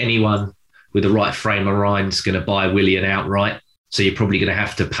don't think anyone with the right frame of mind is going to buy Willian outright. So you're probably going to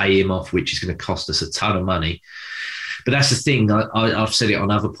have to pay him off, which is going to cost us a ton of money. But that's the thing. I've said it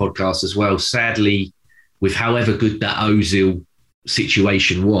on other podcasts as well. Sadly, with however good that Ozil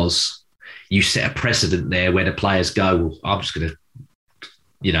situation was, you set a precedent there where the players go, well, I'm just going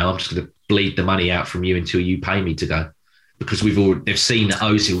to bleed the money out from you until you pay me to go. Because they've seen that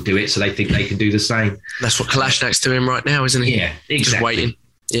Ozil do it, so they think they can do the same. That's what Kolashinac's doing right now, isn't he? Yeah, exactly. Just waiting.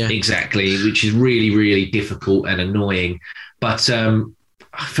 Yeah, exactly, which is really, really difficult and annoying. But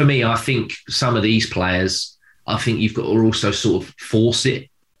for me, I think some of these players, I think you've got to also sort of force it.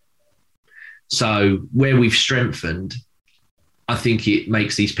 So where we've strengthened, I think it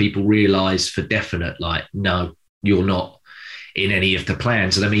makes these people realise for definite, like, no, you're not in any of the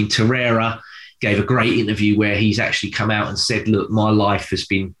plans. And I mean, Torreira gave a great interview where he's actually come out and said, look, my life has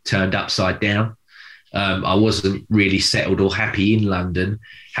been turned upside down. I wasn't really settled or happy in London.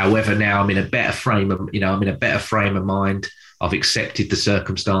 However, now I'm in a better frame of mind. I've accepted the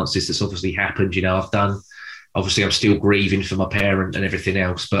circumstances that's obviously happened. Obviously I'm still grieving for my parent and everything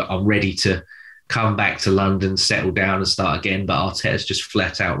else, but I'm ready to come back to London, settle down and start again. But Arteta's just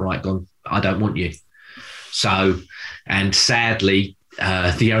flat out gone, I don't want you. So, and sadly,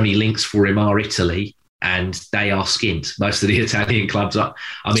 the only links for him are Italy, and they are skint. Most of the Italian clubs are.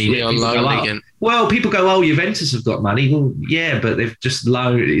 I mean, people go, oh, Juventus have got money. Well, yeah, but they've just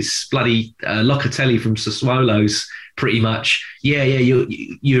loaned. It's bloody Locatelli from Sassuolo's pretty much. Yeah,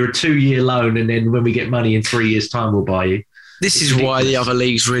 you're a 2-year loan, and then when we get money in 3 years' time, we'll buy you. This is why the other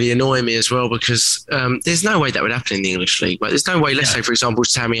leagues really annoy me as well, because there's no way that would happen in the English league. But there's no way, let's say, for example,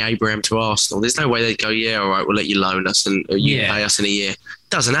 Tammy Abraham to Arsenal. There's no way they'd go, yeah, all right, we'll let you loan us and you pay us in a year.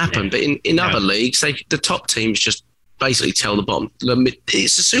 Doesn't happen. But in other leagues, the top teams just basically tell the bottom.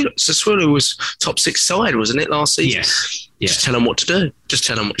 Sassuolo was top 6 side, wasn't it, last season? Yes. Just tell them what to do.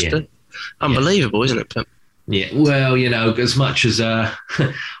 To do. Unbelievable, isn't it? But, yeah, well, as much as I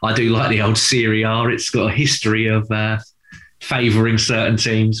do like the old Serie A, it's got a history of favouring certain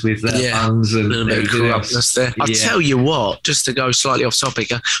teams with funds and a little bit of corruptness there. I'll tell you what, just to go slightly off topic,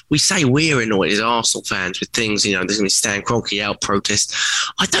 we say we're annoyed as Arsenal fans with things, there's going to be Stan Kroenke out protest.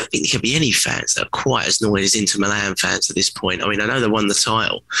 I don't think there can be any fans that are quite as annoyed as Inter Milan fans at this point. I mean, I know they won the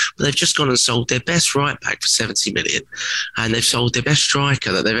title, but they've just gone and sold their best right back for 70 million, and they've sold their best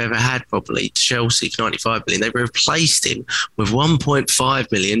striker that they've ever had, probably, to Chelsea for 95 million. They've replaced him with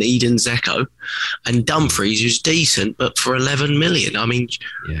 1.5 million, Eden Dzeko, and Dumfries, who's decent, but for 11 million. I mean,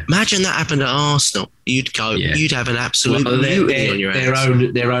 imagine that happened at Arsenal. You'd go, you'd have an absolute mutiny on your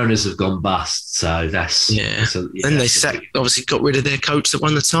hands. Their owners have gone bust, so that's Then they obviously got rid of their coach that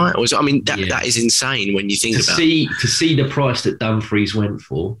won the title. I mean, that is insane when you think about it. To see the price that Dumfries went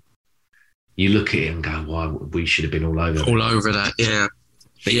for, you look at him and go, "Why we should have been all over that." Yeah.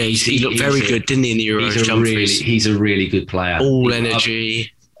 But yeah, he looked very good, didn't he, in the Euros? He's a really good player. All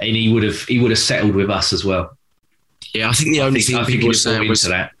energy, and he would have settled with us as well. Yeah, I think the only thing people were saying was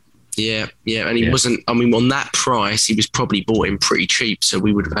that. Yeah, and he wasn't. I mean, on that price, he was probably bought in pretty cheap, so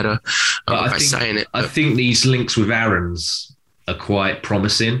we would have had a say in it. I think these links with Aarons are quite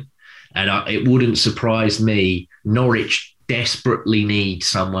promising, and it wouldn't surprise me. Norwich desperately need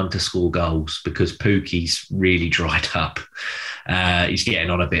someone to score goals because Pookie's really dried up. He's getting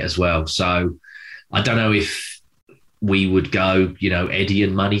on a bit as well, so I don't know if we would go, Eddie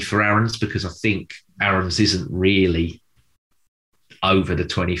and money for Aarons, because I think Aarons isn't really over the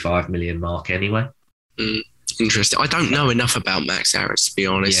 25 million mark anyway. Interesting. I don't know enough about Max Aarons, to be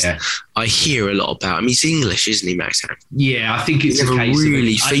honest. Yeah. I hear a lot about him. He's English, isn't he, Max Aarons? Yeah, I think it's a case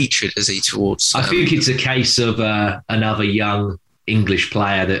really featured, is he, towards... I think it's a case of another young English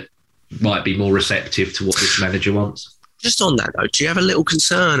player that might be more receptive to what this manager wants. Just on that, though, do you have a little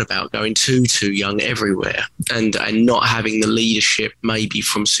concern about going too young everywhere and not having the leadership maybe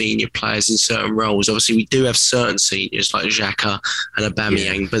from senior players in certain roles? Obviously, we do have certain seniors like Xhaka and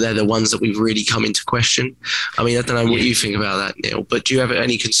Aubameyang, but they're the ones that we've really come into question. I mean, I don't know what you think about that, Neil, but do you have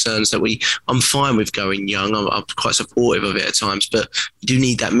any concerns that I'm fine with going young. I'm quite supportive of it at times, but you do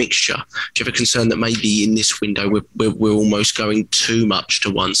need that mixture. Do you have a concern that maybe in this window we're almost going too much to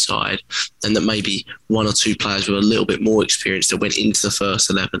one side and that maybe one or two players with a little bit more experience that went into the first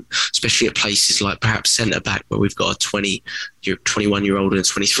 11, especially at places like perhaps centre-back where we've got a 21-year-old and a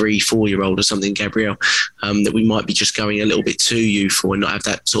 4-year-old or something, Gabriel, that we might be just going a little bit too youthful and not have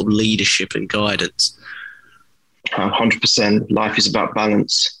that sort of leadership and guidance? 100%. Life is about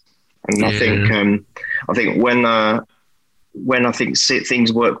balance. And I think when I think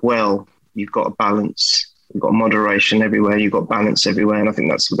things work well, you've got a balance. You've got moderation everywhere. You've got balance everywhere. And I think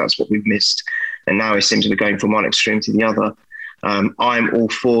that's what we've missed. And now it seems we're going from one extreme to the other. I'm all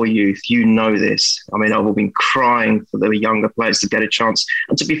for youth. You know this. I mean, I've been crying for the younger players to get a chance.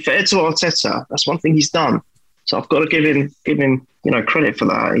 And to be fair to Arteta, that's one thing he's done. So I've got to give him, credit for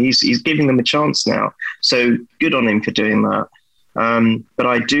that. He's giving them a chance now. So good on him for doing that. But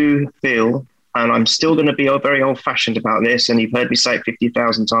I do feel, and I'm still going to be very old-fashioned about this, and you've heard me say it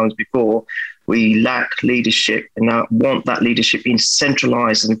 50,000 times before, we lack leadership, and I want that leadership being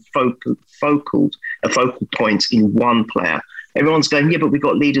centralised and a focal point in one player. Everyone's going, yeah, but we've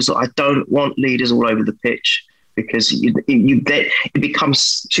got leaders. I don't want leaders all over the pitch because it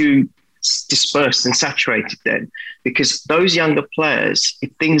becomes too dispersed and saturated then. Because those younger players,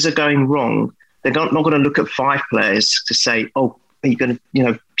 if things are going wrong, they're not going to look at 5 players to say, oh, are you going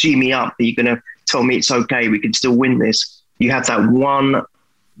to, G me up? Are you going to tell me it's okay? We can still win this. You have that one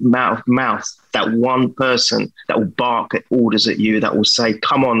mouth, that one person that will bark at orders at you, that will say,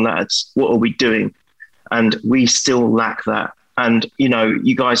 come on, lads, what are we doing? And we still lack that. And, you know,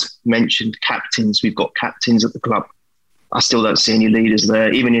 you guys mentioned captains. We've got captains at the club. I still don't see any leaders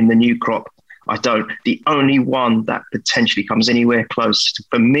there. Even in the new crop, I don't. The only one that potentially comes anywhere close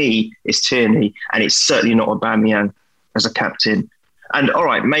for me is Tierney, and it's certainly not Aubameyang as a captain. And all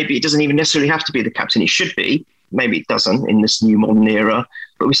right, maybe it doesn't even necessarily have to be the captain. It should be. Maybe it doesn't in this new modern era.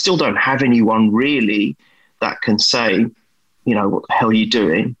 But we still don't have anyone really that can say, you know, what the hell are you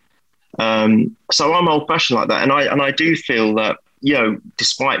doing? So I'm old-fashioned like that. And I do feel that, you know,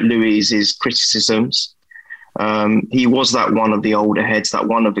 despite Luiz's criticisms, he was that one of the older heads, that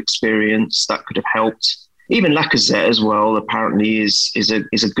one of experience that could have helped. Even Lacazette as well, apparently, is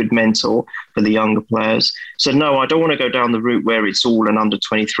a good mentor for the younger players. So no, I don't want to go down the route where it's all an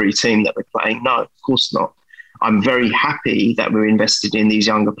under-23 team that we're playing. No, of course not. I'm very happy that we're invested in these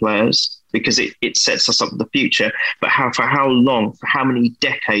younger players because it sets us up for the future. But for how long, for how many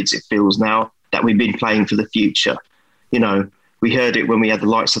decades it feels now that we've been playing for the future? You know, we heard it when we had the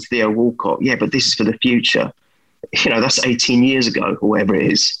likes of Theo Walcott. Yeah, but this is for the future. You know, that's 18 years ago or whatever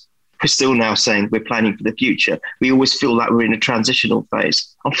it is. We're still now saying we're planning for the future. We always feel like we're in a transitional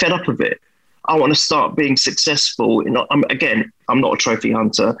phase. I'm fed up of it. I want to start being successful. I'm not a trophy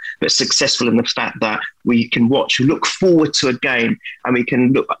hunter, but successful in the fact that we can look forward to a game, and we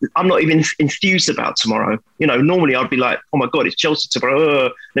can look. I'm not even enthused about tomorrow. You know, normally I'd be like, oh my God, it's Chelsea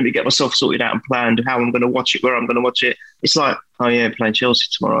tomorrow. Let me get myself sorted out and planned how I'm going to watch it, where I'm going to watch it. It's like, oh yeah, playing Chelsea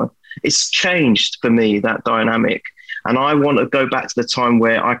tomorrow. It's changed for me, that dynamic. And I want to go back to the time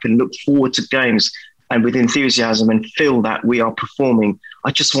where I can look forward to games and with enthusiasm and feel that we are performing.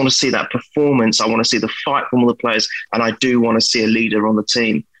 I just want to see that performance. I want to see the fight from all the players. And I do want to see a leader on the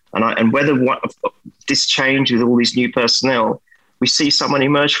team. And whether this change with all these new personnel, we see someone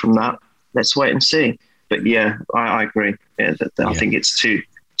emerge from that, let's wait and see. But yeah, I agree. Yeah, I think it's too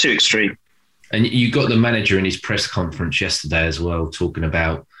extreme. And you got the manager in his press conference yesterday as well, talking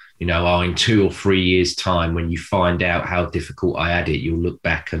about, you know, in 2 or 3 years' time, when you find out how difficult I had it, you'll look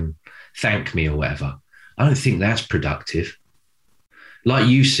back and thank me or whatever. I don't think that's productive. Like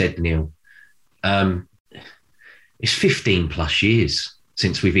you said, Neil, it's 15 plus years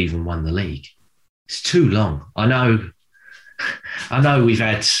since we've even won the league. It's too long. I know we've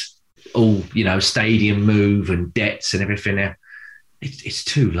had all, you know, stadium move and debts and everything there. It's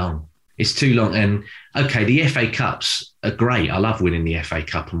too long. It's too long. And okay, the FA Cups are great. I love winning the FA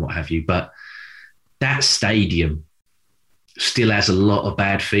Cup and what have you, but that stadium still has a lot of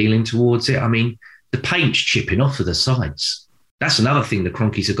bad feeling towards it. I mean, the paint's chipping off of the sides. That's another thing the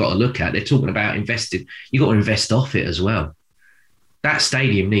Cronkies have got to look at. They're talking about investing. You've got to invest off it as well. That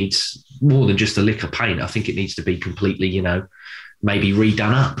stadium needs more than just a lick of paint. I think it needs to be completely, you know, maybe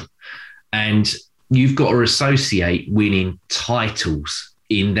redone up. And you've got to associate winning titles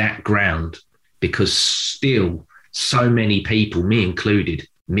in that ground, because still so many people, me included,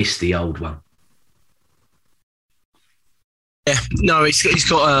 miss the old one. Yeah, no, it's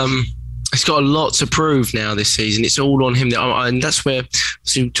got a lot to prove now this season. It's all on him. And that's where,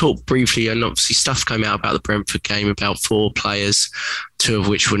 so we talked briefly, and obviously stuff came out about the Brentford game about 4 players, 2 of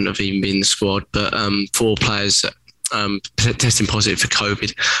which wouldn't have even been in the squad, but 4 players testing positive for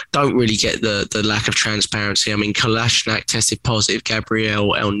COVID. Don't really get the lack of transparency. I mean, Kolasinac tested positive, Gabriel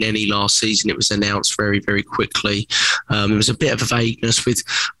Elneny last season. It was announced very, very quickly. There was a bit of a vagueness with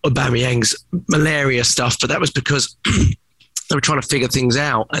Aubameyang's malaria stuff, but that was because they were trying to figure things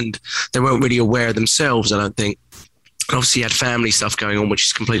out and they weren't really aware themselves, I don't think. Obviously, you had family stuff going on, which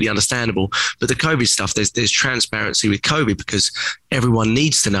is completely understandable. But the COVID stuff, there's transparency with COVID because everyone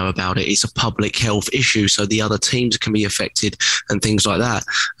needs to know about it. It's a public health issue, so the other teams can be affected and things like that.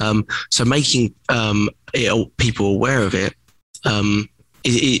 So making people aware of it,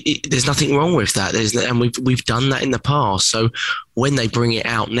 there's nothing wrong with that. And we've done that in the past. So when they bring it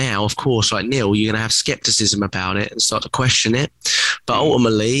out now, of course, like Neil, you're going to have skepticism about it and start to question it. But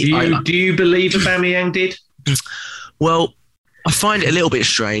ultimately, do you believe Aubameyang did? Well, I find it a little bit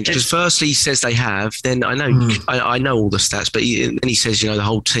strange because firstly he says they have. Then I know I know all the stats, but then he says, you know, the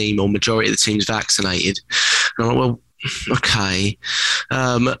whole team or majority of the team's vaccinated. And I'm like, well, okay.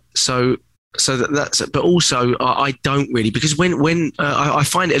 So that's. But also I don't really, because when I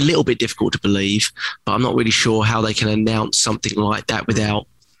find it a little bit difficult to believe, but I'm not really sure how they can announce something like that without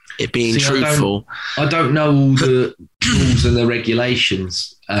it being truthful. I don't know all the rules and the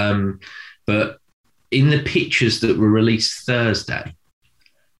regulations, but in the pictures that were released Thursday,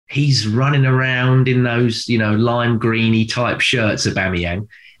 he's running around in those, you know, lime greeny type shirts, Aubameyang,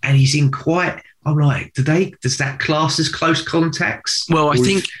 and he's in quite. I'm like, does that class as close contacts? Well, I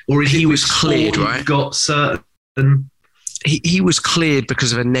think he was cleared, right? Got certain. he was cleared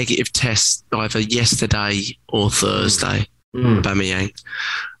because of a negative test either yesterday or Thursday. Aubameyang,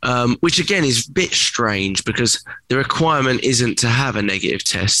 which again is a bit strange because the requirement isn't to have a negative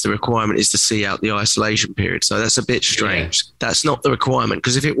test. The requirement is to see out the isolation period. So that's a bit strange. Yeah. That's not the requirement,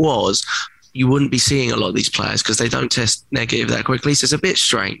 because if it was, you wouldn't be seeing a lot of these players because they don't test negative that quickly. So it's a bit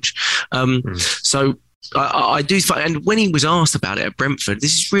strange. So I do find, and when he was asked about it at Brentford,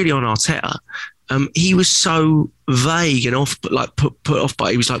 this is really on Arteta. He was so vague and off, like put off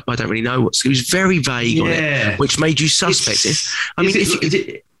by. He was like, I don't really know he was very vague on it, which made you suspect. But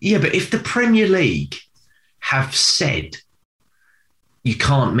if the Premier League have said you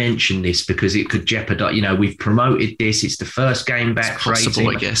can't mention this because it could jeopardise, we've promoted this. It's the first game back for 18.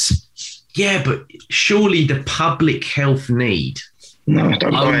 I guess. Yeah, but surely the public health need. No,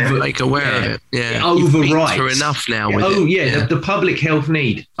 don't make aware of it. Yeah, overrides. Through enough now. The public health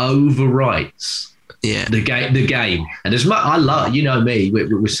need overrides. Yeah, the game. And as much I love, me,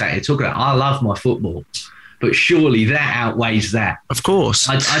 we're sat here talking about. I love my football, but surely that outweighs that. Of course.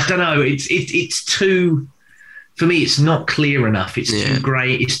 I don't know. It's too. For me, it's not clear enough. It's too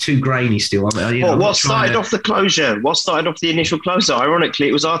grey. It's too grainy still. What started off the closure? What started off the initial closure? Ironically,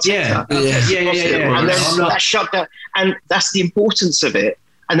 it was Arteta. Yeah. And then that shut down. And that's the importance of it.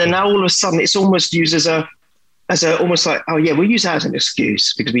 And then now all of a sudden, it's almost used as a almost like, we'll use that as an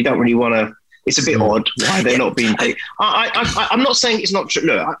excuse because we don't really want to. It's a bit odd why they're not being. I'm not saying it's not true.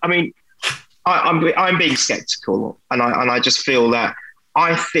 Look, I'm being sceptical, and I just feel that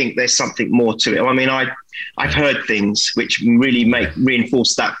I think there's something more to it. I mean, I've heard things which really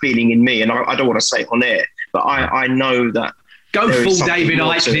reinforce that feeling in me, and I don't want to say it on air, but I know that. Go full David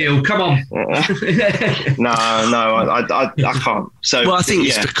Icke, Neil. Come on. No, I can't. So, well, I think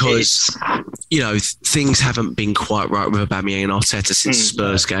it's because things haven't been quite right with Aubameyang and Arteta since the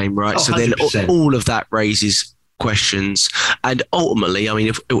Spurs game, right? So 100%. Then all of that raises questions, and ultimately, I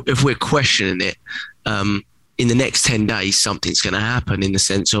mean, if we're questioning it, in the next 10 days, something's going to happen in the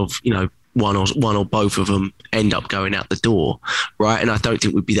sense of one or both of them end up going out the door, right? And I don't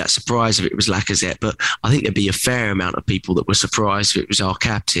think we'd be that surprised if it was Lacazette, but I think there'd be a fair amount of people that were surprised if it was our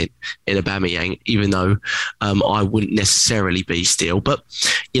captain in Aubameyang, even though I wouldn't necessarily be still. But,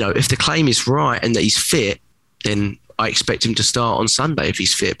 if the claim is right and that he's fit, then I expect him to start on Sunday if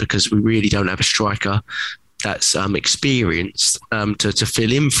he's fit, because we really don't have a striker that's experienced to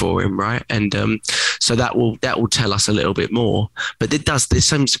fill in for him, right? And so that will tell us a little bit more. But there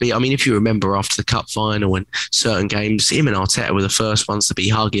seems to be, I mean, if you remember after the cup final and certain games, him and Arteta were the first ones to be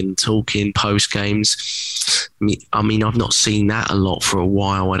hugging and talking post games. I mean, I've not seen that a lot for a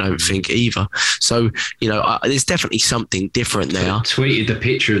while, I don't think either. So, there's definitely something different there. I tweeted the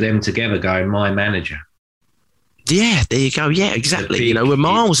picture of them together going, my manager. Yeah, there you go. Yeah, exactly. We're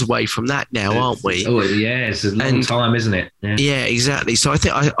miles away from that now, aren't we? Oh, yeah, it's a long time, isn't it? Yeah, exactly. So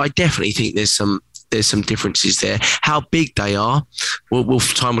I definitely think there's some differences there. How big they are,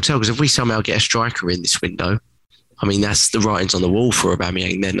 time will tell. Because if we somehow get a striker in this window, I mean, that's the writings on the wall for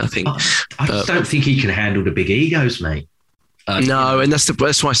Aubameyang. Then I think I just don't think he can handle the big egos, mate. No, and that's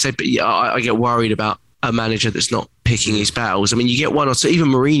why I said. But yeah, I get worried about a manager that's not picking his battles. I mean, you get one or two. Even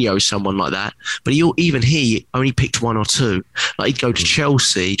Mourinho is someone like that, but he only picked one or two. Like he'd go to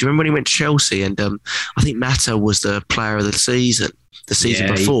Chelsea. Do you remember when he went to Chelsea? And I think Mata was the player of the season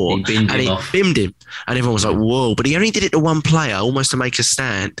before, he bimmed him, and everyone was like, "Whoa!" But he only did it to one player, almost to make a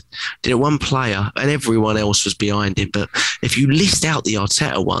stand. Did it one player, and everyone else was behind him. But if you list out the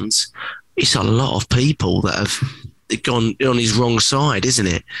Arteta ones, it's a lot of people that have gone on his wrong side, isn't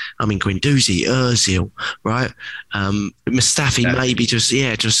it? I mean, Guendouzi, Ozil, right? Mustafi maybe just,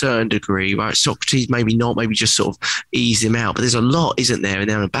 to a certain degree, right? Socrates maybe not, maybe just sort of ease him out. But there's a lot, isn't there? And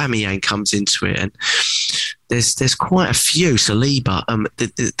then Aubameyang comes into it, and there's quite a few. Saliba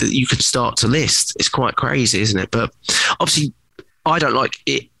that you could start to list. It's quite crazy, isn't it? But obviously, I don't like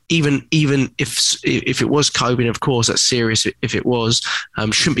it. Even if it was COVID, of course, that's serious. If it was,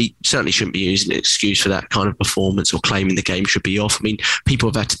 certainly shouldn't be using an excuse for that kind of performance or claiming the game should be off. I mean, people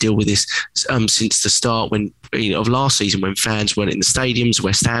have had to deal with this since the start of last season when fans weren't in the stadiums.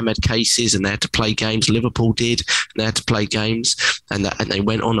 West Ham had cases and they had to play games. Liverpool did, and they had to play games, and they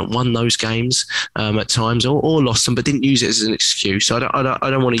went on and won those games at times or lost them, but didn't use it as an excuse. So I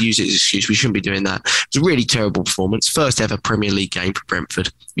don't want to use it as an excuse. We shouldn't be doing that. It's a really terrible performance. First ever Premier League game for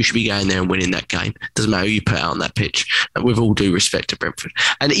Brentford. You should be going there and winning that game. Doesn't matter who you put out on that pitch, with all due respect to Brentford.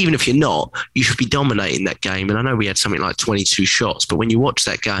 And even if you're not, you should be dominating that game. And I know we had something like 22 shots, but when you watch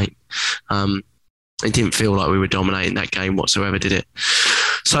that game, it didn't feel like we were dominating that game whatsoever, did it?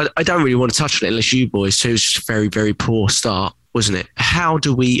 So I don't really want to touch on it unless you boys too. It was just a very, very poor start, wasn't it? I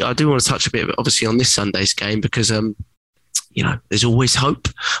do want to touch a bit, obviously, on this Sunday's game because there's always hope,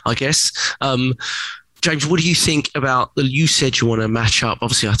 I guess. James, what do you think about you said you want to match up?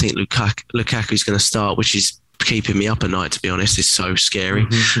 Obviously, I think Lukaku's going to start, which is keeping me up at night, to be honest. It's so scary.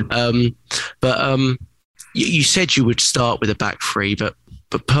 But you said you would start with a back three, but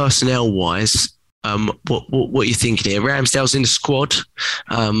personnel-wise, what are you thinking here? Ramsdale's in the squad.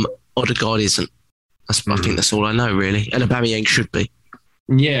 Odegaard isn't. I think that's all I know, really. And Aubameyang should be.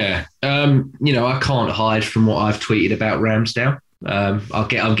 Yeah. I can't hide from what I've tweeted about Ramsdale.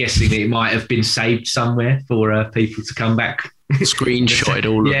 I'm guessing it might have been saved somewhere for people to come back,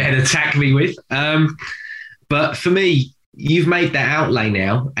 screenshotted all of and attack me with. But for me, you've made that outlay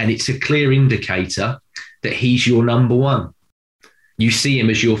now, and it's a clear indicator that he's your number one. You see him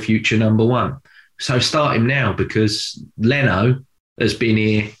as your future number one. So start him now, because Leno has been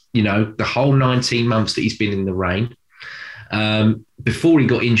here, the whole 19 months that he's been in the rain. Before he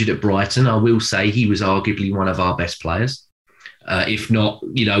got injured at Brighton, I will say he was arguably one of our best players. If not,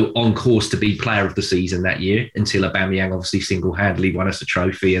 on course to be player of the season that year, until Aubameyang obviously single-handedly won us a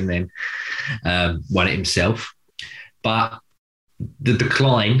trophy and then won it himself. But the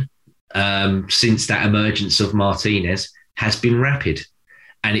decline since that emergence of Martinez has been rapid.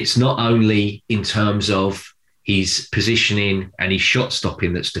 And it's not only in terms of his positioning and his shot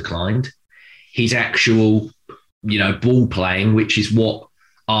stopping that's declined, his actual, ball playing, which is what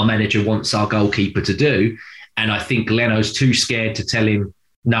our manager wants our goalkeeper to do. And I think Leno's too scared to tell him,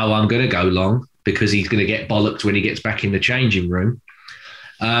 no, I'm going to go long, because he's going to get bollocked when he gets back in the changing room.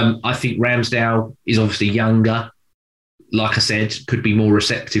 I think Ramsdale is obviously younger. Like I said, could be more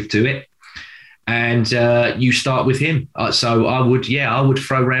receptive to it. And you start with him. So I would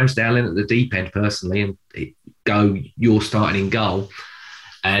throw Ramsdale in at the deep end personally and go, you're starting in goal.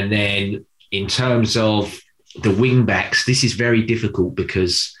 And then in terms of the wing backs, this is very difficult,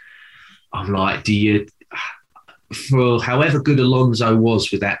 because I'm like, for however good Alonso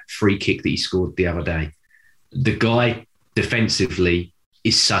was with that free kick that he scored the other day, the guy defensively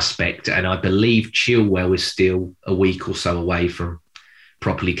is suspect. And I believe Chilwell is still a week or so away from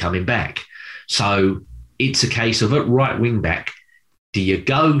properly coming back. So it's a case of, at right wing back, do you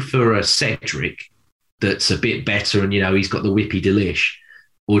go for a Cedric that's a bit better and, he's got the whippy delish?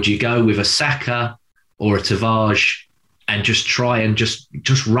 Or do you go with a Saka or a Tavares and just try and just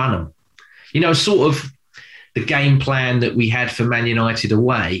run them? Sort of the game plan that we had for Man United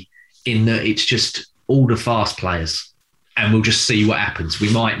away, in that it's just all the fast players and we'll just see what happens.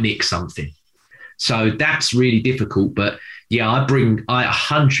 We might nick something. So that's really difficult. But yeah, I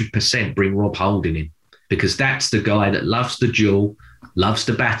 100% bring Rob Holding in, because that's the guy that loves the duel, loves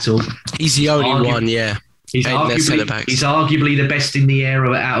the battle. He's the only one, yeah. He's arguably the best in the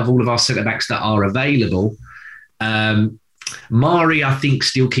area out of all of our centre-backs that are available. Mari, I think,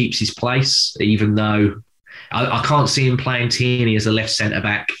 still keeps his place, even though I can't see him playing Tierney as a left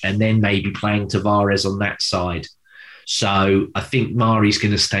centre-back and then maybe playing Tavares on that side. So I think Mari's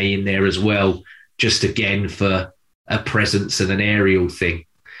going to stay in there as well, just again for a presence and an aerial thing.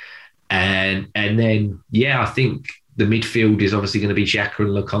 And then, I think the midfield is obviously going to be Xhaka and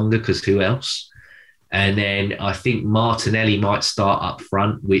Lokonga, because who else? And then I think Martinelli might start up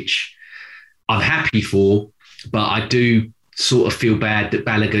front, which I'm happy for, but I do sort of feel bad that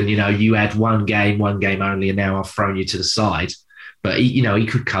Balogun, you had one game only, and now I've thrown you to the side. But he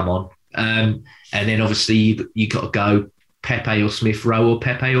could come on. And then obviously you got to go Pepe or Smith Rowe, or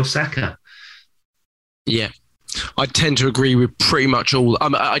Pepe or Saka. Yeah, I tend to agree with pretty much all.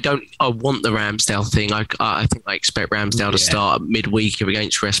 I want the Ramsdale thing. I think I expect Ramsdale to start midweek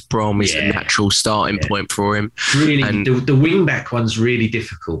against West Brom. Is a natural starting point for him. Really, and the wing back one's really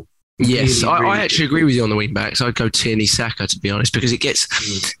difficult. Yes, really, I actually agree with you on the wing backs. I'd go Tierney, Saka, to be honest, because it gets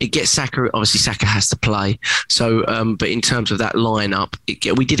Saka. Obviously, Saka has to play. So, but in terms of that lineup,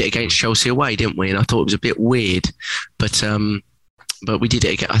 we did it against Chelsea away, didn't we? And I thought it was a bit weird, but we did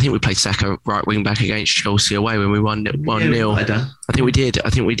it again. I think we played Saka right wing back against Chelsea away when we won 1-0. I think we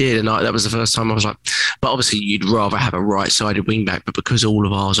did, and that was the first time I was like. But obviously, you'd rather have a right-sided wing back. But because all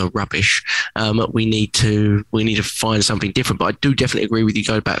of ours are rubbish, we need to find something different. But I do definitely agree with you.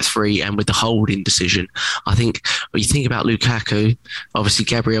 Go back 3, and with the Holding decision, I think when you think about Lukaku, obviously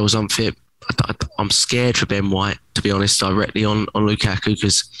Gabriel's unfit. I'm scared for Ben White, to be honest, directly on Lukaku,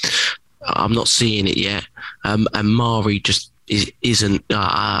 because I'm not seeing it yet. And Mari just isn't.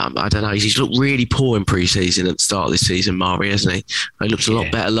 I don't know. He's looked really poor in pre-season at the start of this season, Mari, hasn't he? He looked a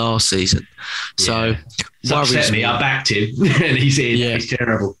lot better last season. So upset me. I backed him, and he's in. He's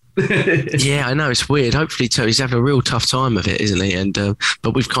terrible. Yeah, I know, it's weird. Hopefully, he's having a real tough time of it, isn't he? And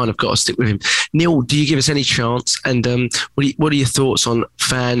but we've kind of got to stick with him. Neil, do you give us any chance? And what are your thoughts on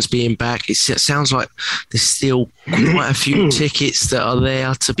fans being back? It sounds like there's still quite a few tickets that are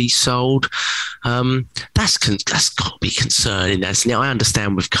there to be sold. That's got to be concerning. Now I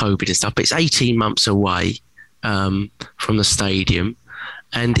understand with COVID and stuff, but it's 18 months away from the stadium,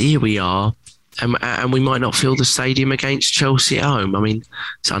 and here we are. And we might not fill the stadium against Chelsea at home. I mean,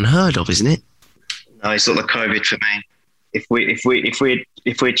 it's unheard of, isn't it? No, it's not the COVID for me.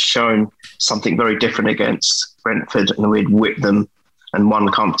 If we'd shown something very different against Brentford and we'd whipped them and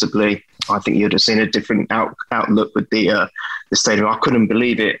won comfortably, I think you'd have seen a different outlook with the stadium. I couldn't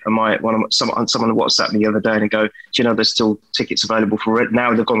believe it. Someone WhatsApped me the other day and go, "Do you know there's still tickets available for Red?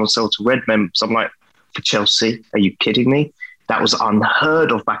 Now they've gone on sale to Red members." I'm like, "For Chelsea? Are you kidding me?" That was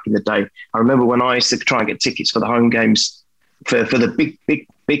unheard of back in the day. I remember when I used to try and get tickets for the home games for the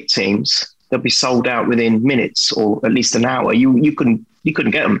big teams, they'll be sold out within minutes or at least an hour. You couldn't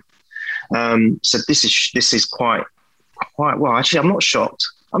get them. So this is quite well. Actually, I'm not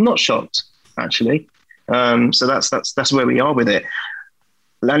shocked. Actually. So that's where we are with it.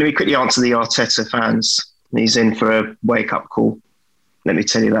 Let me quickly answer the Arteta fans. He's in for a wake up call. Let me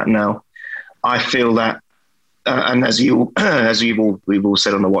tell you that now. I feel that. And as we've all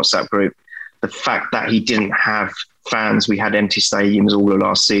said on the WhatsApp group, the fact that he didn't have fans, we had empty stadiums all of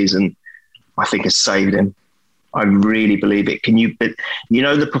last season, I think has saved him. I really believe it. But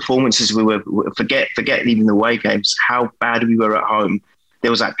the performances we were, forget even the away games, how bad we were at home. There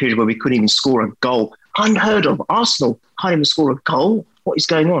was that period where we couldn't even score a goal. Unheard of. Arsenal can't even score a goal. What is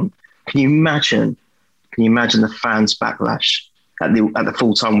going on? Can you imagine the fans' backlash at the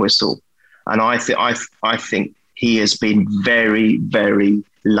full-time whistle? And I think he has been very, very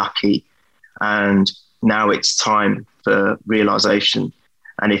lucky. And now it's time for realisation.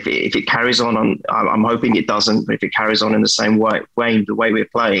 And if it carries on, I'm hoping it doesn't, but if it carries on in the same way the way we're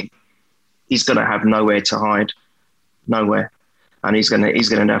playing, he's going to have nowhere to hide. Nowhere. And he's going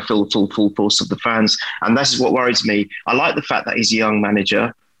to now feel full force of the fans. And that's what worries me. I like the fact that he's a young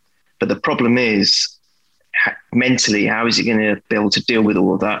manager, but the problem is, mentally, how is he going to be able to deal with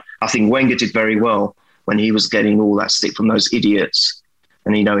all of that? I think Wenger did very well when he was getting all that stick from those idiots.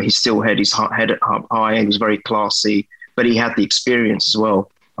 And, he still had his head up high. He was very classy, but he had the experience as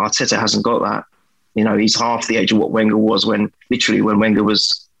well. Arteta hasn't got that. He's half the age of what Wenger was when Wenger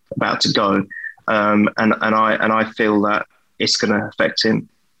was about to go. And I feel that it's going to affect him.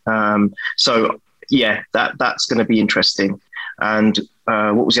 So, yeah, that's going to be interesting. And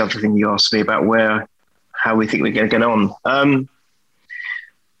what was the other thing you asked me about how we think we're going to get on?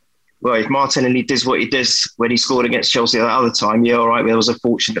 Well, if Martinelli does what he does when he scored against Chelsea the other time, yeah, all right, there was a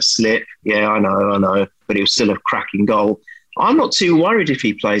fortunate slip. Yeah, I know, but it was still a cracking goal. I'm not too worried if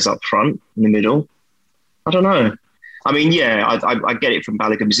he plays up front in the middle. I don't know. I mean, yeah, I get it from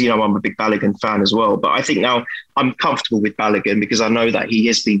Balogun because, I'm a big Balogun fan as well. But I think now I'm comfortable with Balogun because I know that he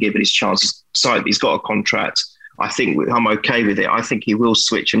has been given his chance. He's got a contract. I think I'm okay with it. I think he will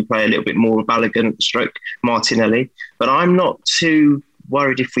switch and play a little bit more of Balogun stroke Martinelli. But I'm not too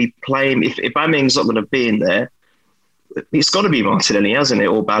worried if we play him. If Aubameyang's not going to be in there, it's got to be Martinelli, hasn't it?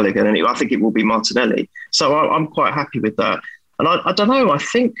 Or Balogun. And I think it will be Martinelli. So I'm quite happy with that. And I don't know. I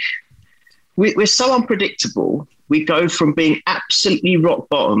think we're so unpredictable. We go from being absolutely rock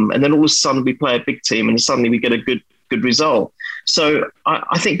bottom and then all of a sudden we play a big team and suddenly we get a good result. So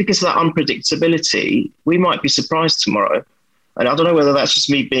I think because of that unpredictability, we might be surprised tomorrow. And I don't know whether that's just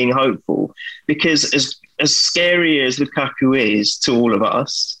me being hopeful, because as scary as Lukaku is to all of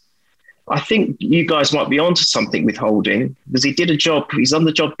us, I think you guys might be onto something with Holding, because he did a job. He's done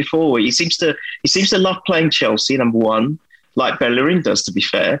the job before. He seems to love playing Chelsea, number one, like Bellerin does, to be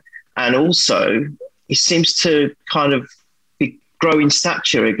fair. And also, he seems to kind of grow in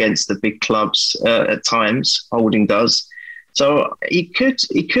stature against the big clubs at times. Holding does. So he could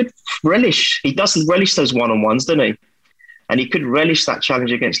relish. He doesn't relish those one-on-ones, doesn't he? And he could relish that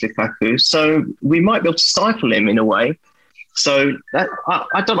challenge against Lukaku. So we might be able to stifle him in a way. So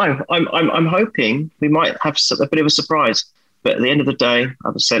I don't know. I'm hoping we might have a bit of a surprise. But at the end of the day,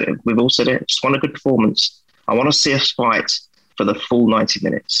 we've all said it. Just want a good performance. I want to see us fight for the full 90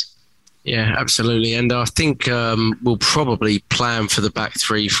 minutes. Yeah, absolutely. And I think we'll probably plan for the back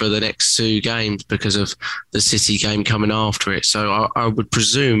three for the next two games because of the City game coming after it. So I would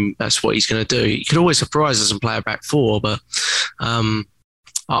presume that's what he's going to do. He could always surprise us and play a back four, but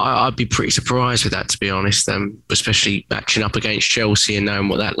I'd be pretty surprised with that, to be honest, especially matching up against Chelsea and knowing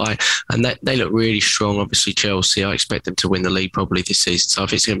what that like. And they look really strong, obviously, Chelsea. I expect them to win the league probably this season. So I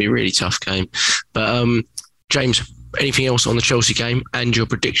think it's going to be a really tough game. But James, anything else on the Chelsea game and your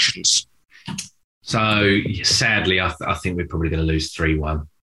predictions? So sadly, I think we're probably going to lose 3-1.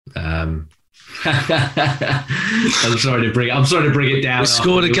 I'm sorry to bring it down. We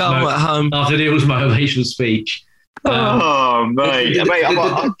scored a goal at home after Neil's motivational speech. Mate,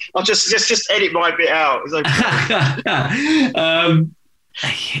 I'll just edit my bit out.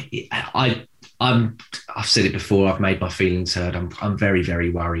 I've said it before. I've made my feelings heard. I'm very, very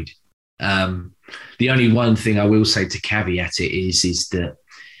worried. The only one thing I will say to caveat it is that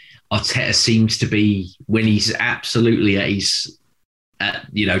Arteta seems to be, when he's absolutely at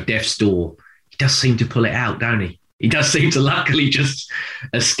death's door, he does seem to pull it out, don't he? He does seem to luckily just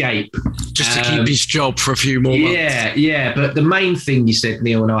escape. Just to keep his job for a few more months. Yeah. But the main thing you said,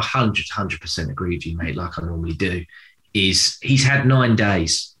 Neil, and I 100% agree with you, mate, like I normally do, is he's had 9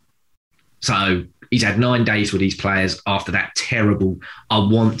 days. So he's had 9 days with these players after that terrible, I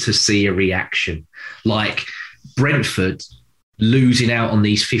want to see a reaction. Like Brentford losing out on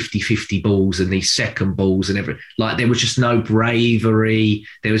these 50-50 balls and these second balls and everything. Like there was just no bravery.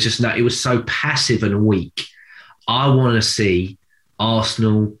 There was just it was so passive and weak. I want to see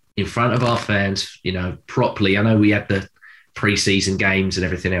Arsenal in front of our fans, properly. I know we had the pre-season games and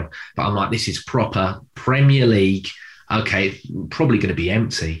everything else, but I'm like, this is proper Premier League. Okay, probably going to be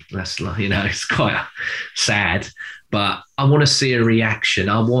empty. That's it's quite sad, but I want to see a reaction.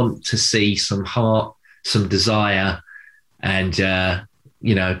 I want to see some heart, some desire, and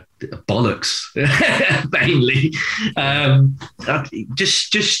bollocks mainly.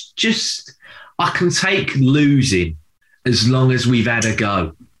 Just I can take losing as long as we've had a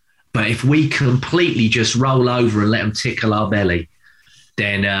go, but if we completely just roll over and let them tickle our belly,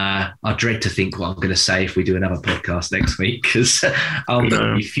 then I dread to think what I'm going to say if we do another podcast next week, because I'm going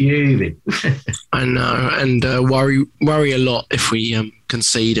to be fuming. I know, and worry a lot if we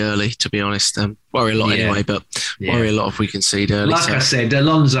concede early, to be honest. Worry a lot anyway, but worry a lot if we concede early. Like I said,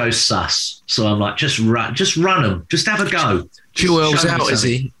 Alonso's sus, so I'm like, just run them. Just have a go. Chilwell's out, is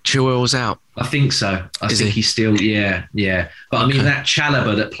he? Chilwell's out. I think so. I think he's still, yeah. But I mean, that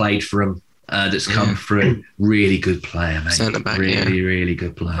Chalobah that played for him, that's come through, really good player, mate. Centre back, really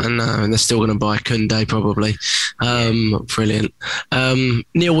good player. And they're still going to buy Koundé probably. Brilliant.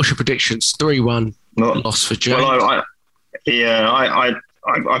 Neil, what's your predictions? 3-1 loss for James. Well,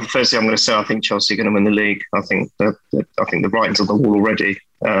 I firstly, I'm going to say I think Chelsea are going to win the league. I think the writing's on the wall already.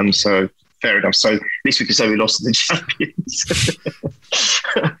 So fair enough. So at least we can say we lost to the champions.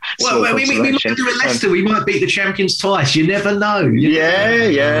 Well, we might do it Leicester. We might beat the champions twice. You never know.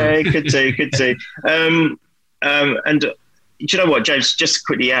 Could do. And do you know what, James? Just to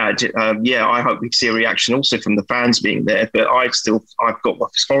quickly add, I hope we see a reaction also from the fans being there. But I've got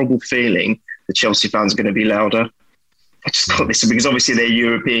this horrible feeling the Chelsea fans are going to be louder. I just got this because obviously they're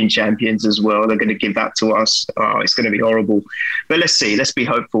European champions as well. They're going to give that to us. Oh, it's going to be horrible. But let's see. Let's be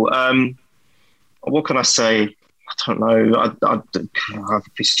hopeful. What can I say? I don't know. I'll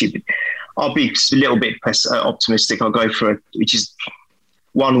be stupid. I'll be a little bit optimistic. I'll go for which is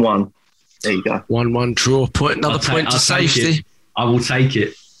 1-1. There you go. 1-1 draw. Another point to safety. I will take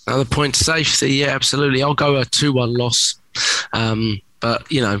it. Another point to safety. Yeah, absolutely. I'll go a 2-1 loss. But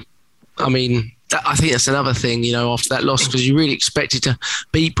I mean, I think that's another thing, after that loss, because you really expected to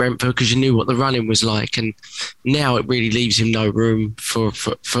beat Brentford because you knew what the running was like, and now it really leaves him no room for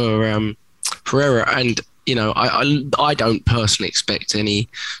error. And I don't personally expect any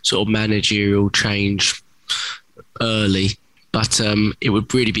sort of managerial change early, but it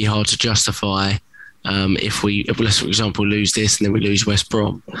would really be hard to justify if let's, for example, lose this and then we lose West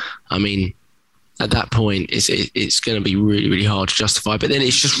Brom. I mean, at that point, it's going to be really, really hard to justify. But then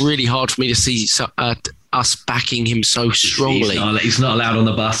it's just really hard for me to see us backing him so strongly. He's not allowed on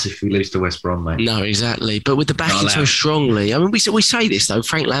the bus if we lose to West Brom, mate. No, exactly. But with the backing so strongly, I mean, we say this, though.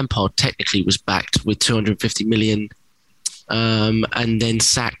 Frank Lampard technically was backed with 250 million and then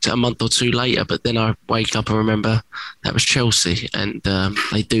sacked a month or two later. But then I wake up and remember that was Chelsea, and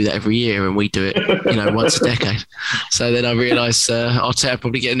they do that every year, and we do it, once a decade. So then I realised Arteta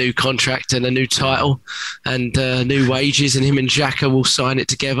probably get a new contract and a new title and new wages, and him and Xhaka will sign it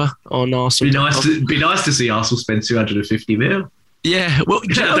together on Arsenal. Be nice to see Arsenal spend 250 mil. Yeah, well,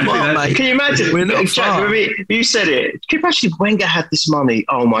 you know what, mate? Can you imagine? We're not far. You said it. Can you imagine if Wenger had this money?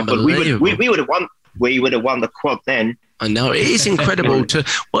 Oh my God, we would have won. We would have won the quad then. I know, it is incredible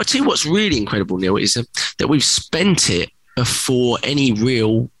I'll tell you what's really incredible, Neil, is that we've spent it before any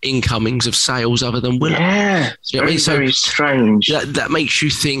real incomings of sales other than Willock. Yeah, it's very strange. That makes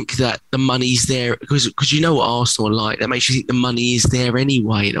you think that the money's there, because you know what Arsenal are like. That makes you think the money is there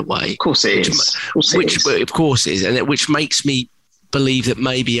anyway, in a way. Of course it is. Of course it is, and which makes me believe that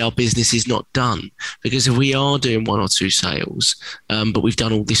maybe our business is not done, because if we are doing 1 or 2 sales, but we've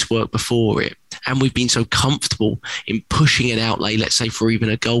done all this work before it, and we've been so comfortable in pushing an outlay, let's say for even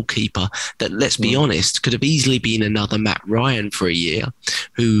a goalkeeper, that, let's be honest, could have easily been another Matt Ryan for a year,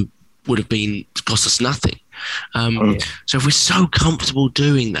 who would have been cost us nothing. So if we're so comfortable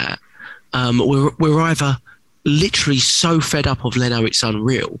doing that, we're either literally so fed up of Leno it's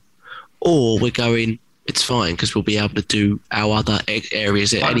unreal, or we're going, it's fine because we'll be able to do our other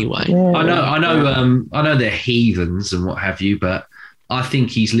areas anyway. I know they're heathens and what have you, but I think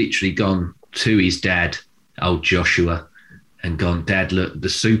he's literally gone to his dad, old Joshua, and gone, Dad, look, the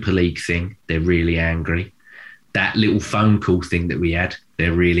Super League thing, they're really angry. That little phone call thing that we had,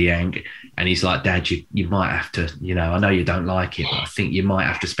 they're really angry. And he's like, Dad, you might have to, I know you don't like it, but I think you might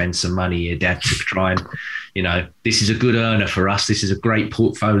have to spend some money here, Dad, to try and, this is a good earner for us. This is a great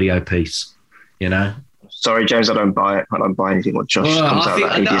portfolio piece, Sorry, James, I don't buy it. I don't buy anything what Josh comes out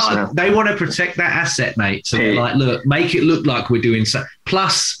of that. They want to protect that asset, mate. So they're like, look, make it look like we're doing so.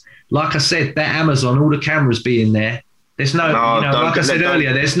 Plus, like I said, that Amazon, all the cameras being there. There's no, like I said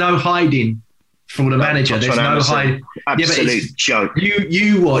earlier, there's no hiding for the manager. There's no hiding. Absolute joke.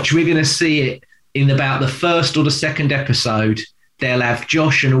 You watch. We're going to see it in about the first or the second episode. They'll have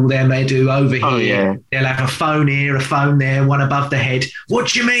Josh and all them they do over here. Yeah. They'll have a phone here, a phone there, one above the head. What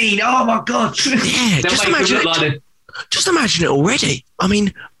do you mean? Oh, my God. Yeah, just imagine it already. I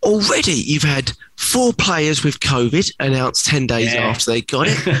mean, already you've had 4 players with COVID announced 10 days after they got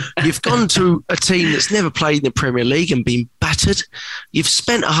it. You've gone to a team that's never played in the Premier League and been battered. You've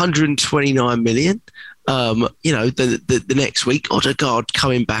spent 129 million. The next week, Odegaard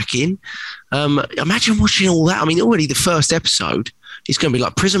coming back in. Imagine watching all that. I mean, already the first episode is going to be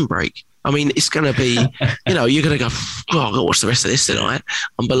like Prison Break. I mean, it's going to be, you're going to go, I've got to watch the rest of this tonight.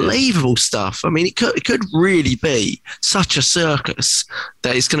 Unbelievable stuff. I mean, it could really be such a circus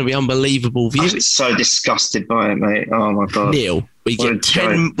that it's going to be unbelievable views. I'm so disgusted by it, mate. Oh my God. Neil, we get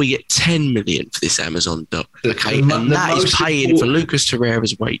 10 million for this Amazon doc. Okay. And that is paying for Lucas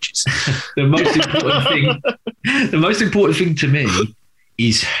Torreira's wages. The most important thing to me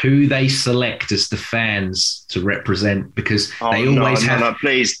is who they select as the fans to represent, because they always have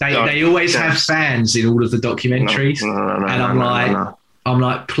fans in all of the documentaries. I'm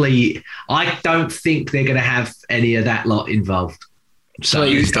like, please, I don't think they're going to have any of that lot involved. So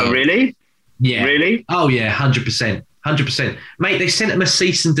really? Yeah. Really? Oh yeah, 100%. Mate, they sent them a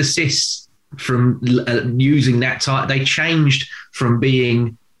cease and desist from using that type. They changed from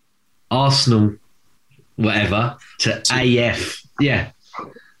being Arsenal, whatever, to AF. Yeah.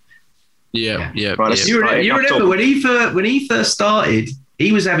 Right, you remember when he first started,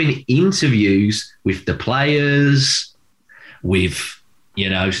 he was having interviews with the players, with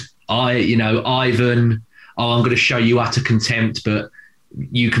Ivan. Oh, I'm going to show you utter contempt, but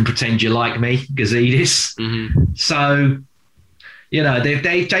you can pretend you like me, Gazidis. Mm-hmm. So,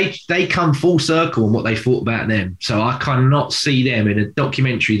 they come full circle on what they thought about them. So I cannot see them in a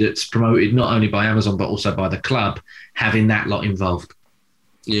documentary that's promoted not only by Amazon but also by the club having that lot involved.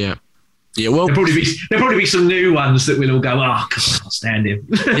 Yeah. Yeah, well, there'll probably be some new ones that we'll all go, I can't stand him.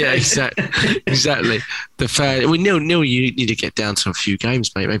 Yeah, exactly. The fan. Neil, you need to get down to a few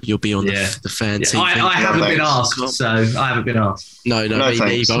games, mate. Maybe you'll be on the fan team. I haven't been asked, so I haven't been asked. No, me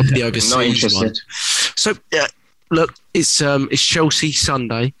neither. I'll be the overseas one. So, look, it's Chelsea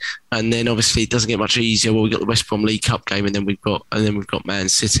Sunday, and then obviously it doesn't get much easier. Well, we got the West Brom League Cup game, and then we've got Man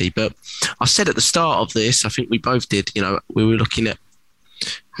City. But I said at the start of this, I think we both did. We were looking at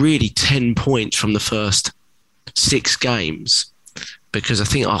really 10 points from the first 6 games, because I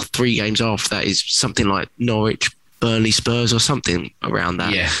think our 3 games after that is something like Norwich, Burnley, Spurs, or something around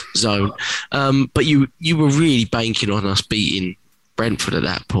that zone. But you were really banking on us beating Brentford at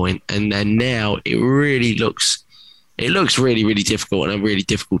that point, and then now it looks really, really difficult and a really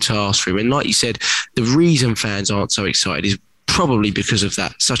difficult task for him. And like you said, the reason fans aren't so excited is probably because of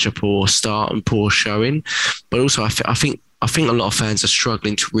that, such a poor start and poor showing. But also, I think a lot of fans are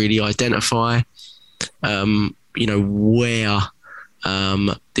struggling to really identify, where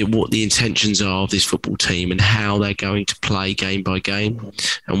what the intentions are of this football team and how they're going to play game by game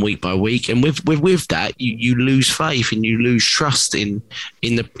and week by week. And with that, you lose faith and you lose trust in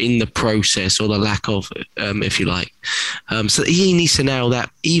the process, or the lack of it, if you like. So he needs to nail that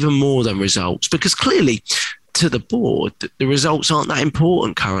even more than results, because clearly, to the board, the results aren't that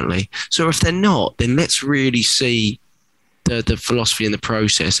important currently. So if they're not, then let's really see the philosophy and the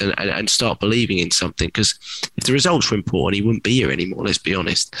process and start believing in something, because if the results were important, he wouldn't be here anymore, let's be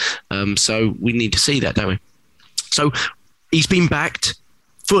honest. So we need to see that, don't we? So he's been backed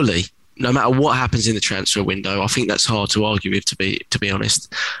fully no matter what happens in the transfer window, I think that's hard to argue with, to be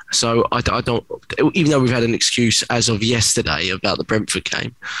honest. So I don't, even though we've had an excuse as of yesterday about the Brentford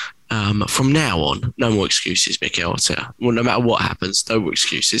game, from now on, no more excuses, Mikel Arteta. Well, no matter what happens, no more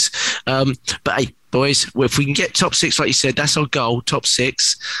excuses. But hey, boys, if we can get top 6, like you said, that's our goal, top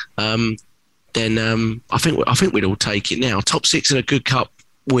 6. Then I think we'd all take it now. Top 6 and a good cup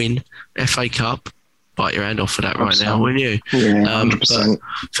win, FA Cup. Bite your hand off for that right now, wouldn't you? Yeah, 100%.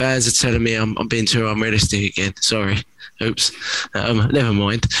 Fans are telling me I'm being too unrealistic again. Sorry. Oops. Never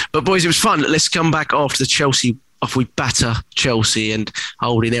mind. But boys, it was fun. Let's come back after the Chelsea. If we batter Chelsea and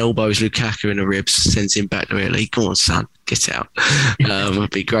holding elbows Lukaku in the ribs, sends him back to Italy. Go on, son. Get out.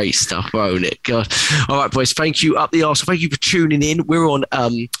 It'd be great stuff, won't it? God. All right, boys. Thank you. Up the Arsenal. Thank you for tuning in. We're on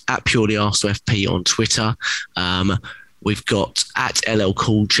at Purely Arsenal FP on Twitter. We've got at LL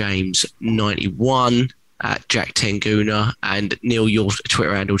Cool James 91, at Jack Tenguna, and Neil, your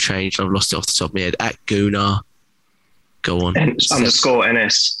Twitter handle changed. I've lost it off the top of my head. At Guna. Go on. Underscore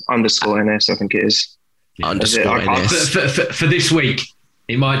NS, I think it is. Underscore NS. For this week.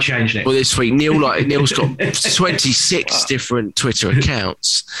 It might change next. Well, this week, Neil's got 26 different Twitter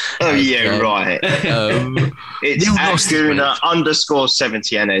accounts. Oh, yeah, right. It's Guna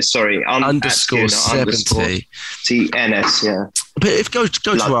 _70 NS. Sorry. Underscore 70 NS, yeah. But if go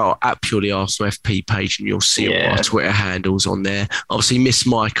to our at Purely Arsenal FP page and you'll see all our Twitter handles on there. Obviously, Miss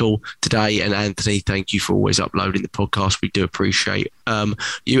Michael today and Anthony, thank you for always uploading the podcast. We do appreciate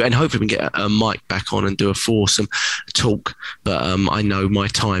you, and hopefully we can get Mike back on and do a foursome talk. But I know my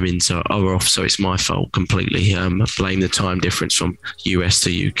timings are off, so it's my fault completely. Blame the time difference from US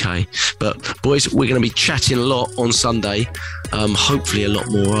to UK. But boys, we're going to be chatting a lot on Sunday. Hopefully a lot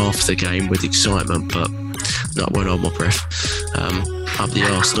more after the game with excitement, but no, I won't hold my breath. Up the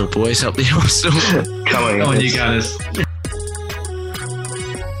Arsenal, boys, up the Arsenal. Come on, you guys.